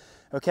that.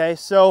 Okay,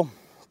 so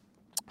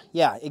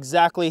yeah,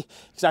 exactly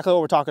what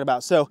we're talking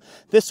about. So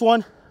this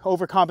one,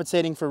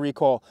 overcompensating for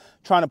recoil,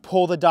 trying to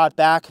pull the dot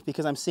back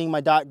because I'm seeing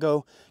my dot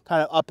go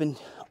kind of up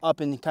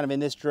and kind of in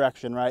this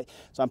direction, right?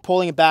 So I'm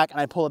pulling it back and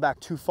I pull it back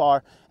too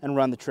far and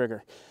run the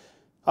trigger.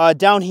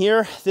 Down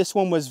here, this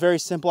one was very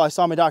simple. I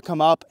saw my dot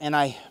come up and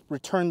I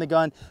returned the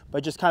gun by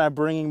just kind of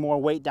bringing more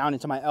weight down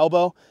into my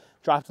elbow.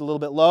 Dropped a little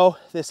bit low.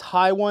 This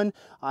high one,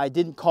 I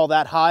didn't call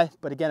that high,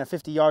 but again, at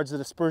 50 yards, the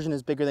dispersion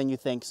is bigger than you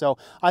think. So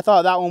I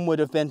thought that one would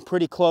have been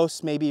pretty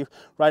close, maybe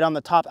right on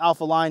the top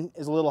alpha line.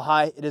 Is a little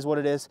high. It is what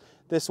it is.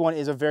 This one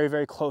is a very,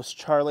 very close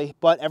Charlie,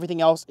 but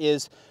everything else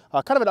is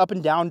kind of an up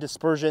and down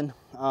dispersion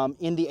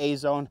in the A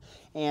zone.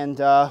 And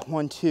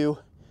 1, 2,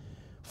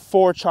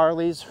 4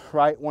 Charlies,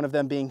 right? One of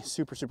them being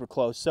super, super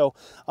close. So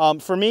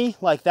for me,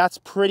 like that's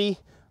pretty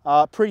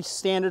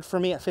standard for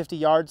me at 50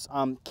 yards.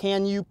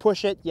 Can you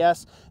push it?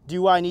 Yes.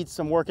 Do I need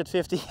some work at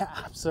 50?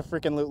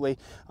 Absolutely.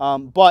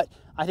 But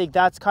I think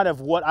that's kind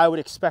of what I would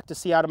expect to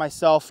see out of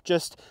myself,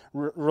 just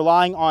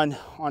relying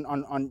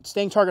on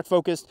staying target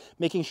focused,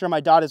 making sure my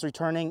dot is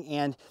returning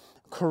and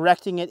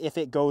correcting it if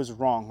it goes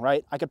wrong,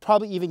 right? I could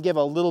probably even give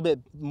a little bit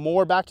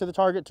more back to the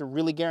target to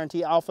really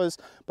guarantee alphas,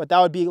 but that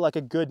would be like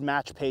a good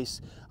match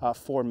pace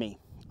for me.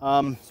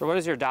 So what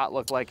does your dot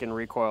look like in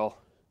recoil?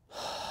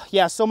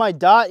 Yeah, so my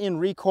dot in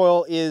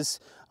recoil is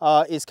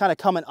kind of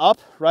coming up,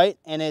 right?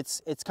 And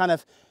it's kind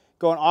of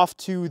going off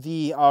to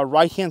the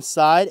right-hand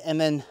side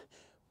and then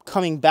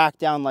coming back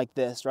down like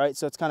this, right?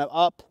 So it's kind of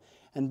up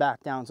and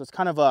back down. So it's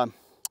kind of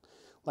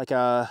like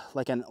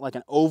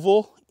an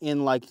oval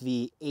in like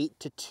the 8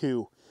 to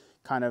 2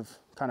 kind of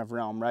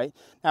realm, right?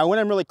 Now, when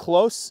I'm really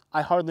close,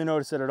 I hardly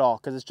notice it at all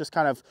because it's just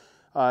kind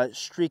of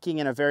streaking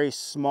in a very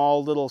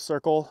small little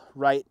circle,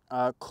 right,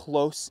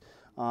 close.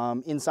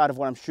 Inside of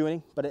what I'm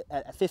shooting, but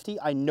at 50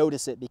 I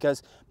notice it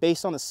because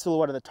based on the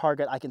silhouette of the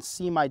target I can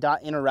see my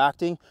dot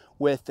interacting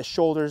with the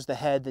shoulders, the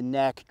head, the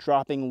neck,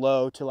 dropping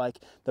low to like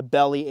the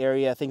belly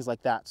area, things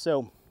like that.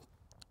 So,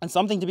 and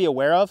something to be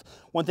aware of.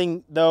 One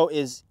thing though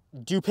is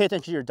do pay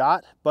attention to your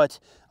dot, but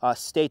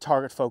stay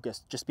target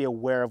focused. Just be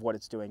aware of what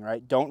it's doing,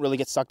 right? Don't really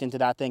get sucked into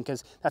that thing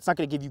because that's not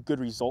going to give you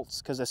good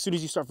results. Because as soon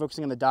as you start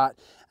focusing on the dot,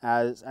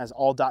 as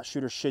all dot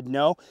shooters should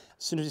know,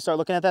 as soon as you start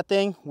looking at that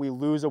thing, we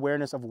lose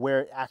awareness of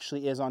where it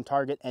actually is on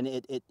target, and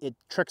it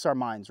tricks our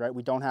minds, right?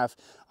 We don't have,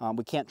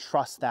 we can't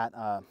trust that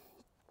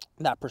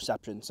that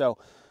perception. So,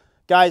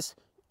 guys,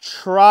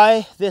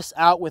 try this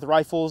out with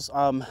rifles.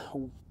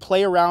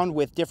 Play around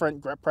with different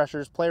grip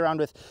pressures. Play around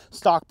with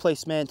stock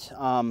placement.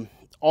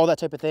 All that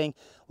type of thing.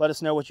 Let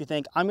us know what you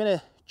think. I'm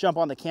gonna jump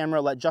on the camera,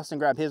 let Justin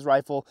grab his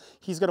rifle.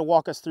 He's gonna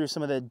walk us through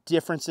some of the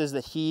differences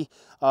that he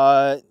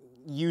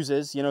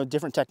uses, you know,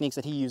 different techniques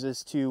that he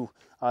uses to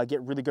get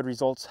really good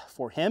results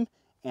for him.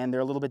 And they're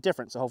a little bit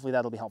different, so hopefully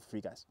that'll be helpful for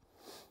you guys.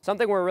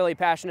 Something we're really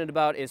passionate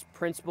about is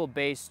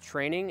principle-based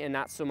training and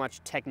not so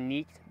much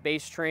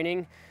technique-based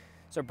training.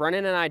 So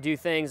Brennan and I do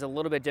things a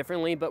little bit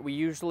differently, but we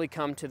usually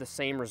come to the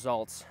same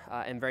results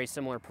and very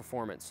similar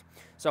performance.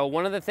 So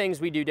one of the things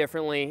we do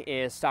differently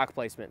is stock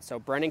placement. So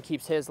Brennan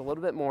keeps his a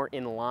little bit more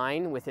in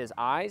line with his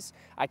eyes.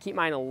 I keep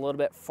mine a little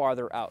bit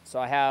farther out.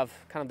 So I have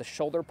kind of the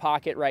shoulder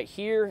pocket right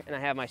here, and I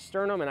have my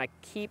sternum, and I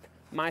keep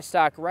my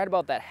stock right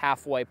about that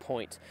halfway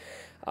point.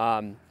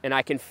 And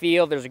I can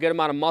feel there's a good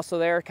amount of muscle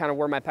there, kind of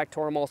where my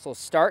pectoral muscle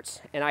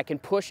starts, and I can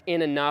push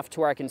in enough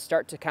to where I can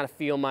start to kind of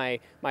feel my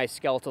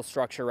skeletal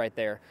structure right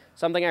there.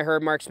 Something I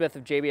heard Mark Smith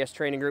of JBS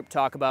Training Group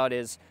talk about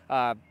is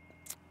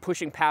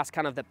pushing past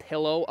kind of the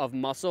pillow of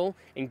muscle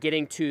and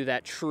getting to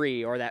that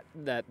tree or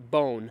that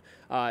bone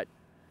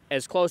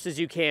as close as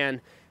you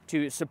can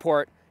to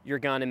support your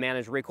gun and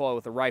manage recoil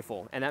with a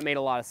rifle. And that made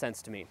a lot of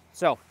sense to me.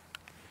 So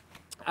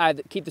I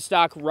keep the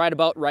stock right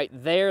about right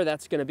there.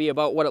 That's going to be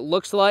about what it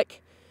looks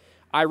like.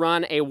 I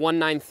run a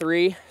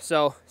 193,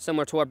 so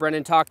similar to what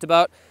Brennan talked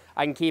about.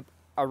 I can keep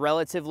a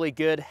relatively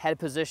good head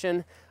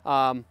position,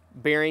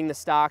 burying the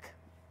stock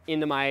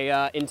into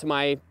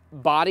my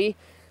body.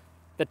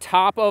 The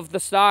top of the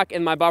stock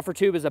in my buffer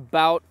tube is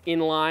about in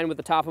line with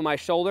the top of my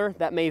shoulder.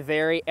 That may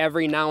vary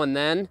every now and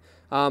then,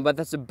 but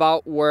that's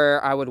about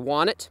where I would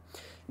want it.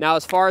 Now,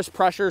 as far as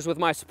pressures with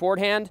my support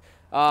hand,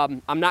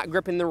 I'm not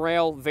gripping the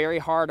rail very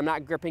hard. I'm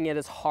not gripping it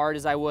as hard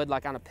as I would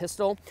like on a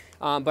pistol,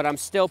 but I'm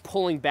still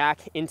pulling back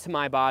into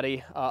my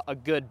body a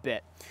good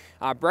bit.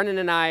 Brennan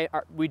and I,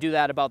 we do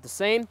that about the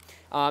same,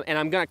 and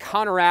I'm gonna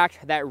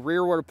counteract that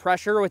rearward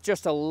pressure with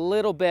just a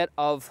little bit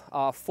of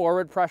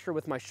forward pressure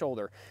with my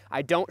shoulder.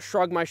 I don't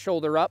shrug my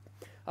shoulder up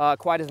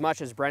quite as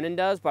much as Brennan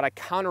does, but I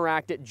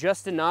counteract it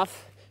just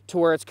enough to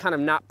where it's kind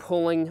of not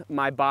pulling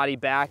my body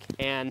back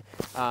and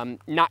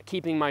not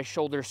keeping my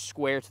shoulders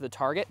square to the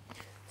target.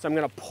 So I'm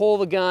gonna pull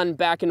the gun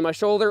back into my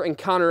shoulder and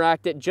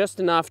counteract it just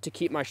enough to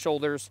keep my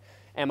shoulders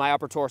and my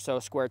upper torso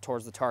square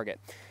towards the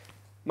target.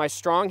 My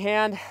strong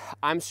hand,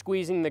 I'm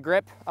squeezing the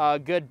grip a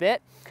good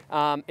bit.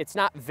 It's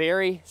not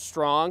very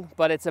strong,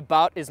 but it's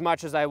about as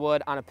much as I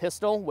would on a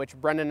pistol, which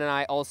Brennan and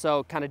I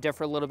also kind of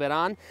differ a little bit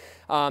on.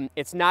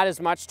 It's not as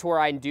much to where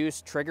I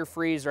induce trigger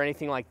freeze or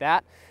anything like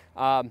that,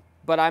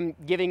 but I'm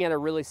giving it a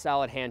really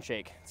solid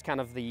handshake. It's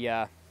kind of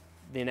the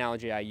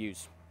analogy I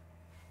use.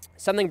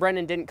 Something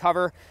Brennan didn't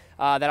cover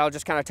that I'll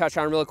just kind of touch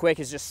on real quick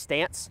is just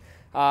stance.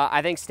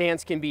 I think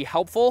stance can be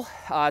helpful.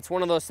 It's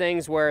one of those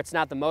things where it's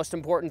not the most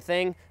important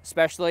thing,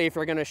 especially if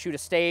you're going to shoot a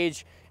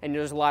stage and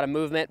there's a lot of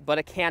movement, but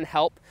it can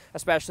help,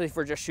 especially if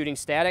we're just shooting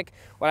static.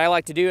 What I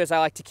like to do is I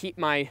like to keep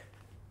my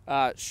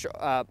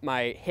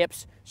my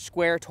hips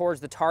square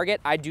towards the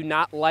target. I do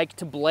not like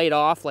to blade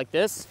off like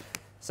this.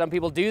 Some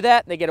people do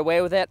that, they get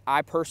away with it.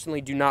 I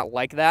personally do not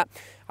like that.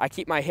 I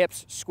keep my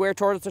hips square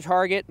towards the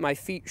target, my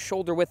feet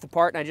shoulder width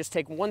apart, and I just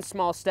take one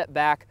small step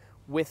back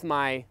with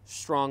my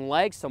strong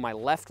leg, so my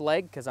left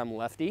leg, because I'm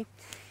lefty.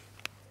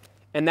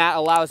 And that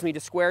allows me to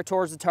square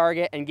towards the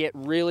target and get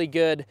really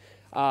good,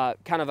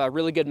 kind of a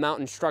really good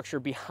mountain structure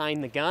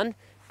behind the gun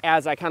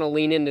as I kind of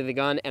lean into the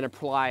gun and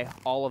apply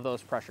all of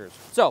those pressures.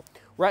 So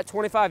we're at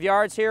 25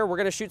 yards here. We're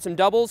gonna shoot some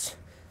doubles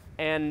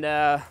and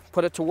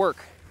put it to work.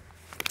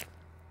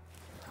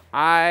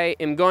 I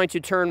am going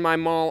to turn my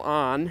maul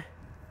on,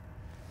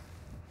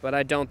 but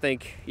I don't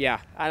think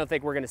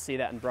we're gonna see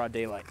that in broad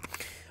daylight.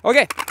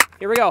 Okay,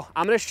 here we go.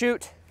 I'm gonna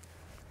shoot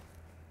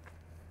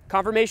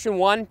confirmation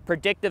 1,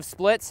 predictive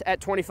splits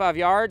at 25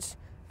 yards,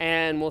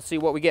 and we'll see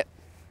what we get.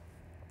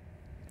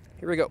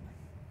 Here we go.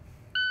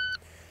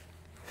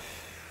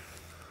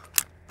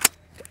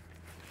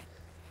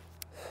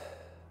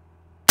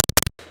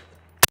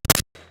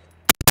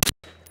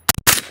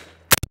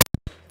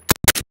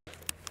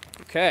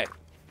 Okay.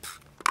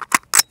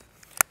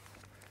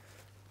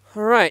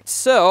 All right,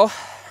 so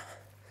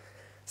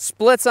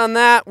splits on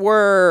that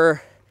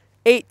were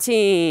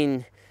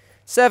 18,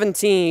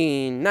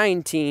 17,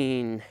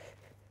 19,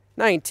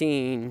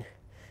 19,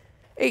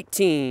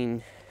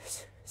 18,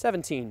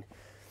 17.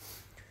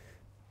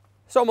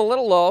 So I'm a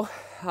little low.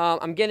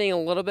 I'm getting a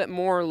little bit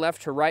more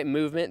left to right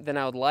movement than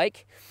I would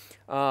like.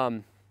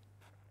 I'm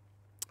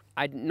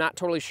not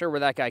totally sure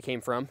where that guy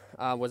came from.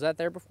 Was that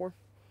there before?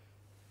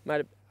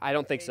 I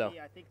don't think so.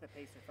 I think the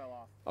pacer fell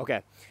off.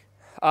 Okay.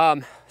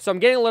 So I'm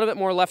getting a little bit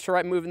more left to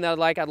right movement than I'd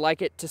like. I'd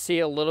like it to see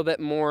a little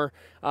bit more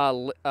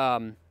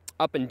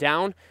up and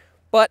down.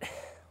 But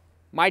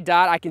my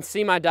dot, I can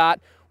see my dot.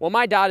 What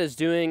my dot is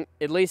doing,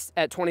 at least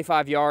at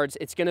 25 yards,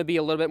 it's going to be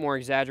a little bit more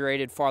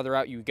exaggerated farther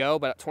out you go.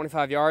 But at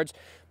 25 yards,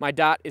 my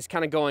dot is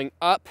kind of going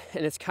up,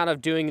 and it's kind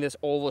of doing this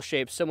oval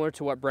shape, similar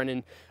to what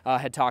Brennan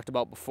had talked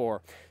about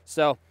before.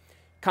 So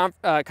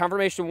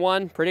confirmation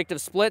 1, predictive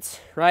splits,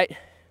 right?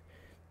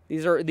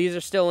 These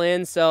are still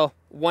in, so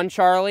 1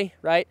 Charlie,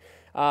 right?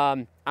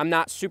 I'm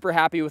not super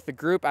happy with the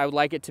group. I would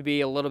like it to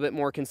be a little bit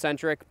more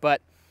concentric,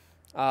 but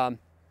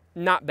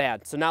not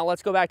bad. So now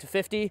let's go back to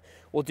 50.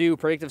 We'll do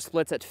predictive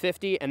splits at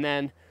 50 and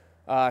then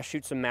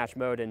shoot some match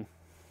mode and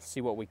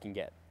see what we can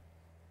get.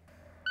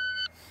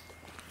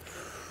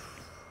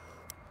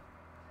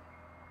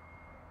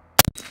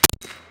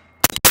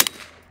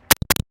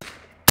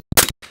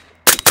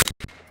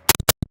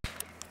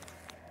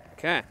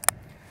 Okay,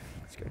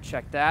 let's go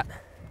check that.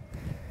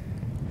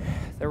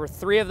 There were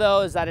 3 of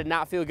those I did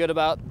not feel good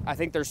about. I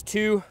think there's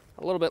 2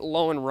 a little bit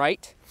low and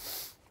right.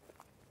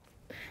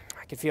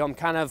 I can feel I'm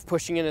kind of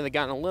pushing into the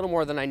gun a little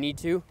more than I need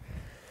to.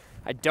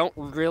 I don't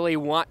really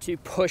want to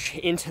push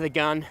into the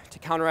gun to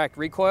counteract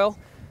recoil.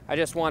 I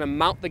just want to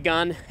mount the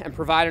gun and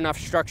provide enough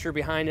structure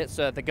behind it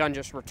so that the gun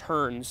just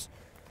returns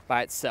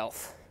by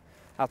itself.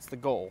 That's the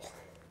goal.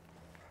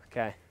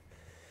 Okay,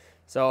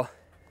 so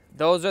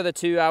those are the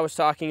 2 I was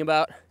talking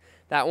about.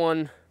 That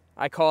one,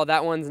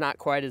 that one's not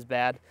quite as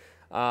bad.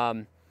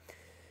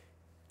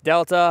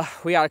 Delta,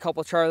 we got a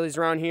couple Charlies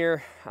around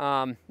here.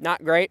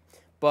 Not great,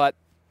 but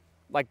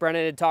like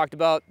Brennan had talked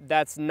about,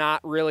 that's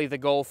not really the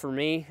goal for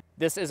me.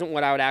 This isn't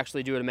what I would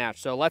actually do at a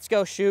match. So let's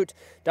go shoot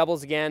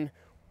doubles again,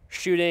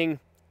 shooting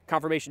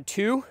confirmation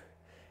 2,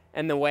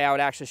 and the way I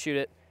would actually shoot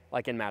it,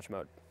 like in match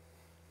mode.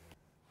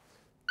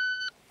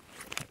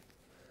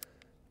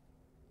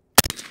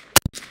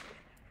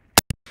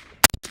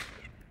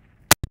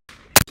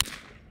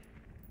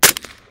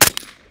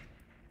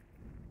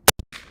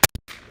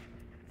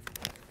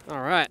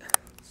 All right,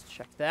 let's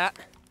check that.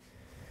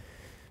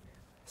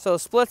 So the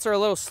splits are a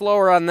little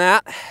slower on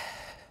that.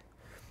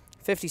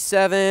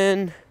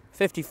 57,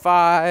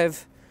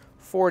 55,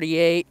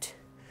 48,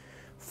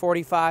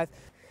 45. You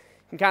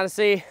can kind of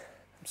see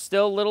I'm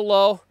still a little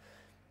low.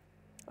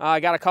 I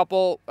got a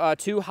couple,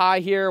 2 high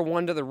here,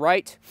 1 to the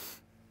right.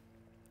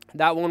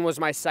 That one was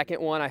my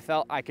second one. I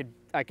felt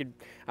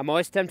I'm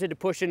always tempted to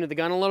push into the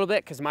gun a little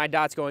bit because my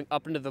dot's going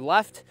up and to the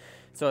left.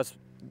 So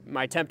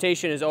my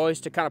temptation is always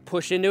to kind of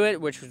push into it,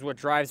 which is what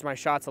drives my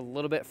shots a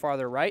little bit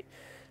farther right.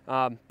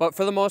 But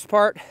for the most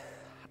part,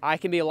 I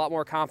can be a lot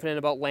more confident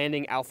about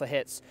landing alpha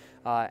hits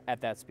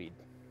at that speed.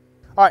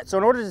 All right, so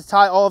in order to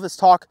tie all of this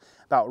talk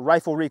about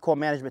rifle recoil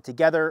management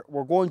together,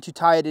 we're going to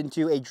tie it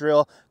into a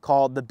drill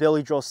called the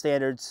Billy Drill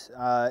Standards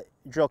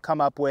drill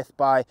come up with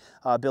by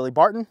Billy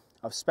Barton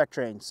of Spec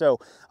Train. So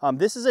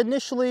this is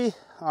initially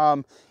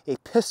a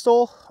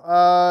pistol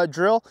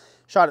drill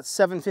shot at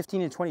 7,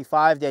 15, and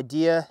 25. The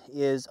idea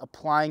is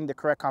applying the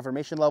correct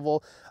confirmation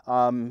level.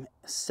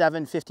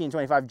 7, 15,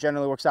 25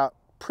 generally works out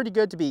pretty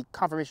good to be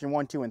confirmation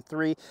 1, 2, and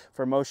 3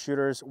 for most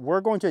shooters.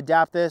 We're going to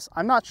adapt this.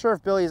 I'm not sure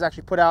if Billy has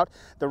actually put out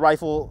the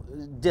rifle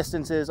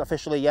distances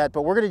officially yet,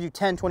 but we're going to do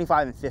 10,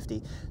 25, and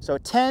 50. So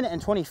 10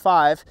 and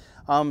 25,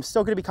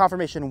 still going to be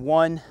confirmation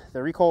 1.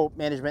 The recoil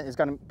management is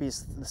going to be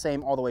the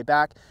same all the way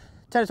back.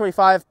 10 to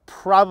 25,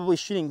 probably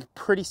shooting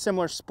pretty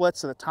similar splits,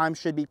 so the time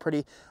should be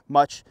pretty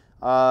much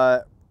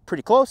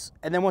pretty close.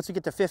 And then once we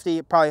get to 50,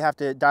 you probably have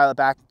to dial it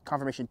back,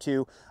 confirmation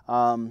 2,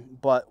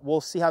 but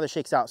we'll see how this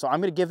shakes out. So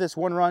I'm going to give this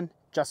 1 run,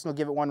 Justin will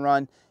give it 1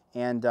 run,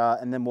 and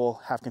then we'll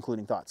have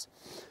concluding thoughts.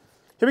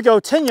 Here we go,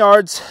 10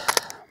 yards,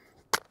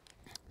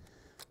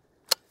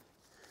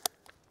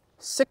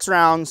 6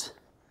 rounds,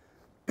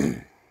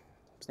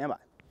 stand by.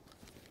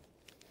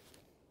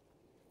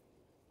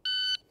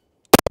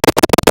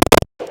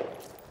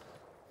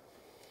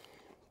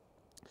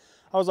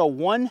 That was a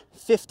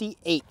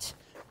 158.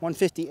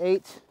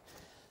 158.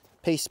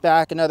 Pace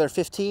back another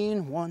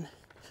 15. 1,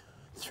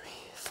 3,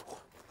 4,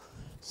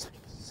 6,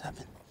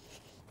 7,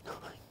 9, 10,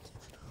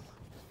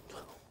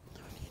 12,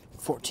 13,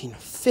 14,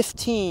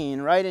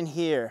 15. Right in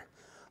here.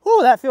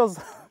 Ooh, that feels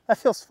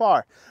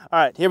far. All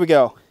right, here we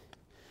go.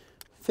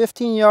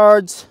 15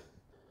 yards.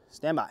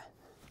 Stand by.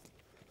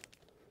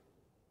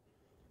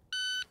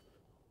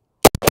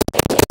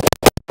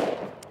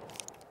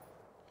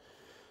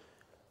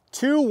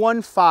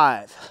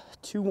 215.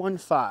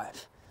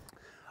 215.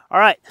 All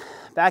right,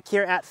 back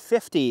here at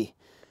 50.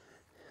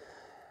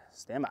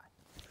 Stand by.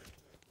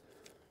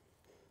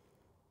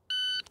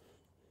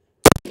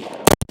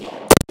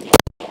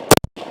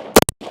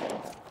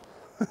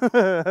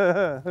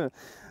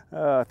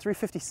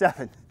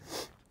 357.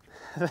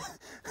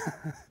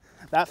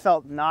 That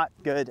felt not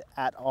good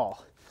at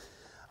all.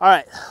 All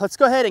right, let's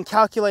go ahead and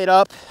calculate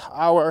up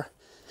our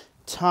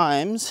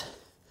times.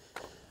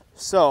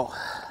 So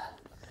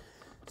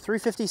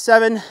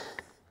 357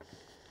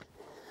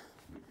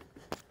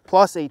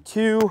 plus a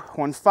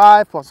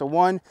 215 plus a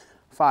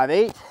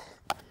 158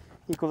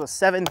 equals a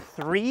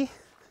 73.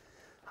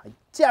 I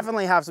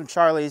definitely have some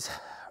Charlies.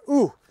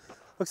 Ooh,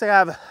 looks like I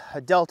have a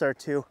Delta or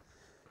 2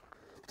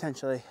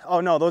 potentially.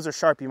 Oh no, those are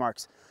Sharpie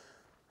marks.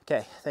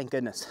 Okay, thank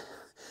goodness.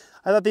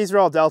 I thought these were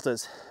all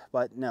Deltas,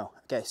 but no.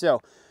 Okay, so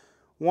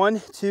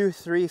 1, 2,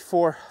 3,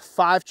 4,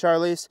 5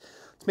 Charlies.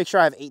 Let's make sure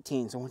I have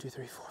 18. So 1, 2,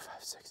 3, 4, 5,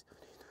 6.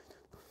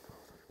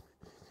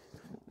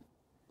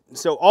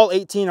 So all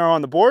 18 are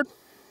on the board.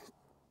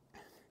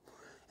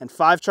 And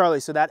 5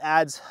 Charlies, so that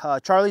adds,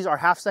 Charlies are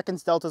half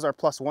seconds, Deltas are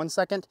plus 1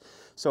 second.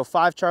 So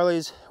 5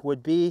 Charlies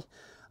would be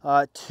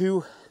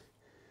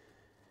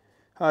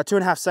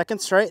 2.5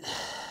 seconds, right?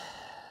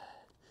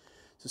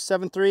 So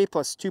 7.3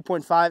 plus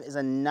 2.5 is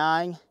a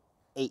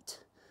 9.8.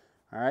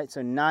 All right,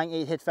 so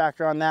 9.8 hit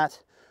factor on that,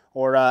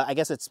 or I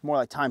guess it's more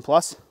like time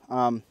plus.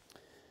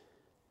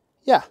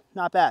 Yeah,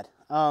 not bad.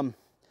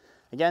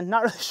 Again,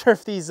 not really sure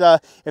if these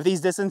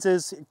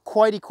distances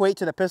quite equate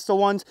to the pistol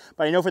ones,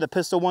 but I know for the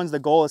pistol ones, the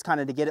goal is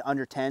kind of to get it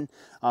under 10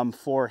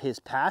 for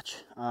his patch.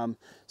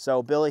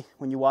 So Billy,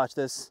 when you watch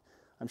this,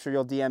 I'm sure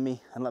you'll DM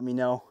me and let me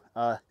know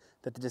that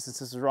the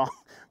distances are wrong.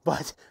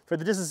 But for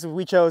the distances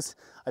we chose,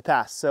 I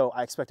passed. So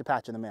I expect a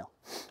patch in the mail.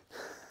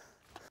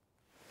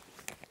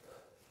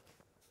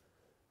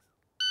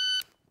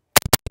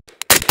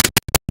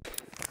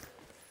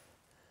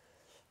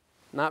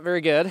 Not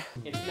very good.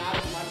 It's not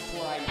as much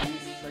where I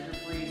use trigger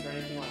freeze or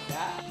anything like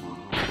that.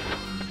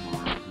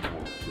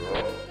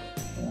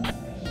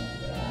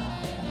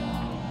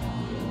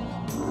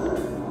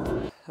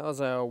 That was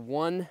a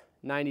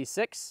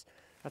 196.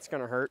 That's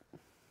gonna hurt.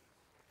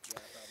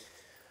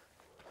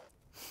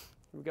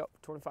 Here we go,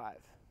 25.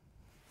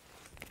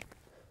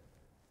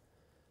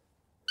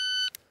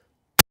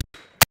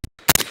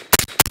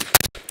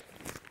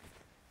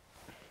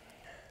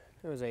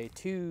 It was a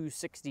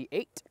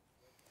 268.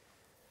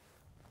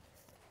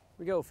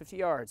 We go, 50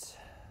 yards.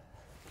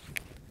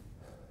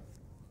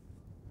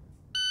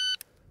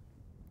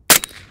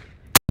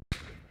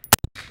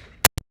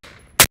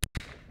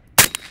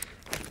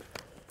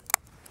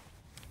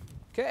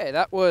 Okay,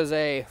 that was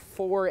a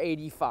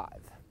 485.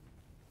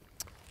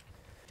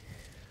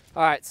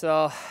 All right,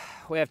 so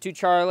we have 2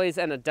 Charlies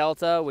and a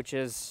Delta, which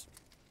is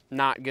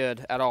not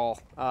good at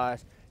all.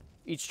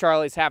 Each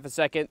Charlie is half a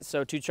second,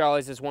 so 2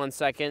 Charlies is 1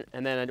 second,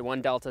 and then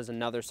 1 Delta is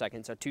another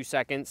second. So 2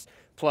 seconds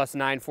plus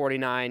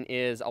 949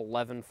 is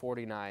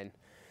 1149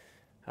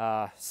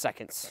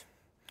 seconds.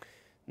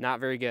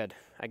 Not very good.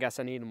 I guess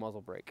I need a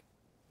muzzle brake.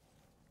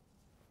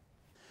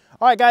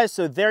 All right, guys,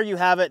 so there you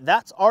have it.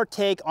 That's our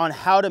take on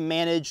how to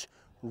manage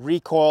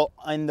recoil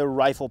in the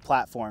rifle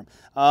platform.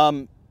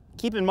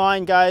 Keep in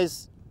mind,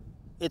 guys,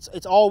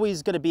 it's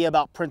always going to be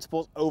about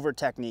principles over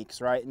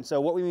techniques, right? And so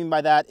what we mean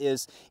by that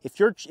is if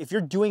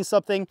you're doing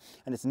something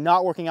and it's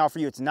not working out for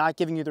you, it's not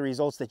giving you the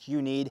results that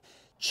you need,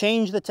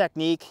 change the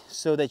technique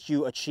so that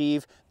you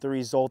achieve the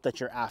result that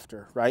you're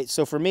after, right?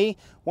 So for me,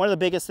 one of the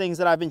biggest things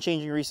that I've been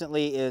changing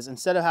recently is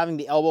instead of having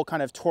the elbow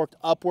kind of torqued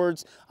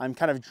upwards, I'm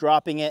kind of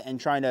dropping it and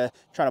trying to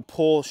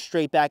pull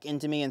straight back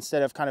into me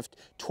instead of kind of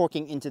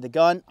torquing into the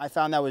gun. I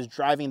found that was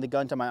driving the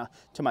gun to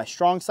my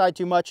strong side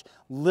too much.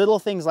 Little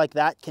things like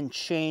that can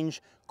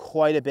change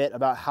quite a bit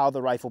about how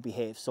the rifle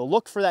behaves. So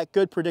look for that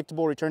good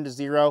predictable return to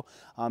zero.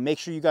 Make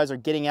sure you guys are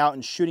getting out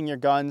and shooting your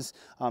guns,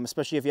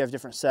 especially if you have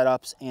different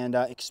setups, and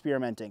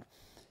experimenting.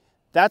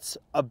 That's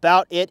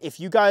about it. If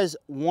you guys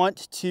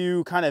want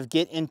to kind of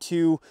get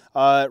into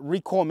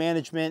recoil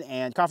management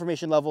and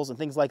confirmation levels and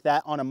things like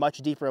that on a much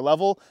deeper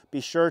level, be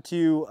sure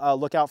to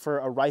look out for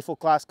a rifle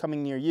class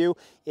coming near you.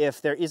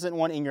 If there isn't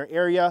one in your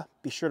area,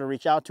 be sure to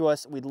reach out to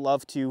us. We'd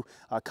love to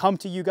come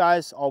to you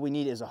guys. All we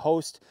need is a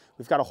host.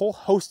 We've got a whole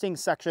hosting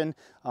section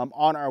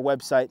on our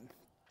website.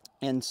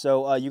 And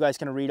so you guys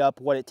can read up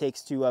what it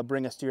takes to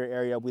bring us to your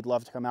area. We'd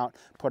love to come out,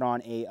 put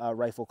on a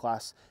rifle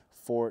class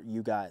for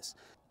you guys.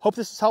 Hope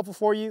this was helpful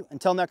for you.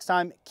 Until next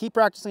time, keep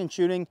practicing and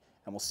shooting,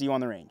 and we'll see you on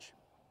the range.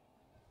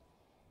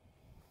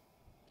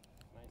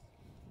 Nice.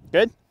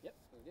 Good? Yep,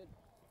 we're good.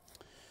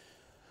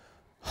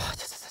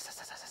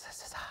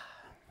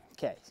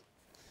 Okay.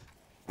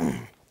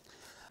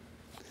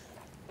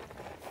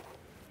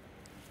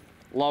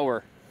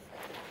 Lower.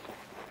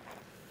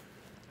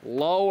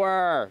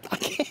 Lower.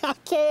 I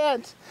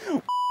can't.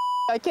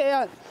 I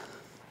can't.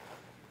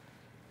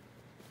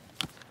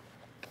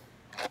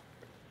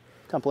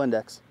 Temple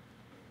index.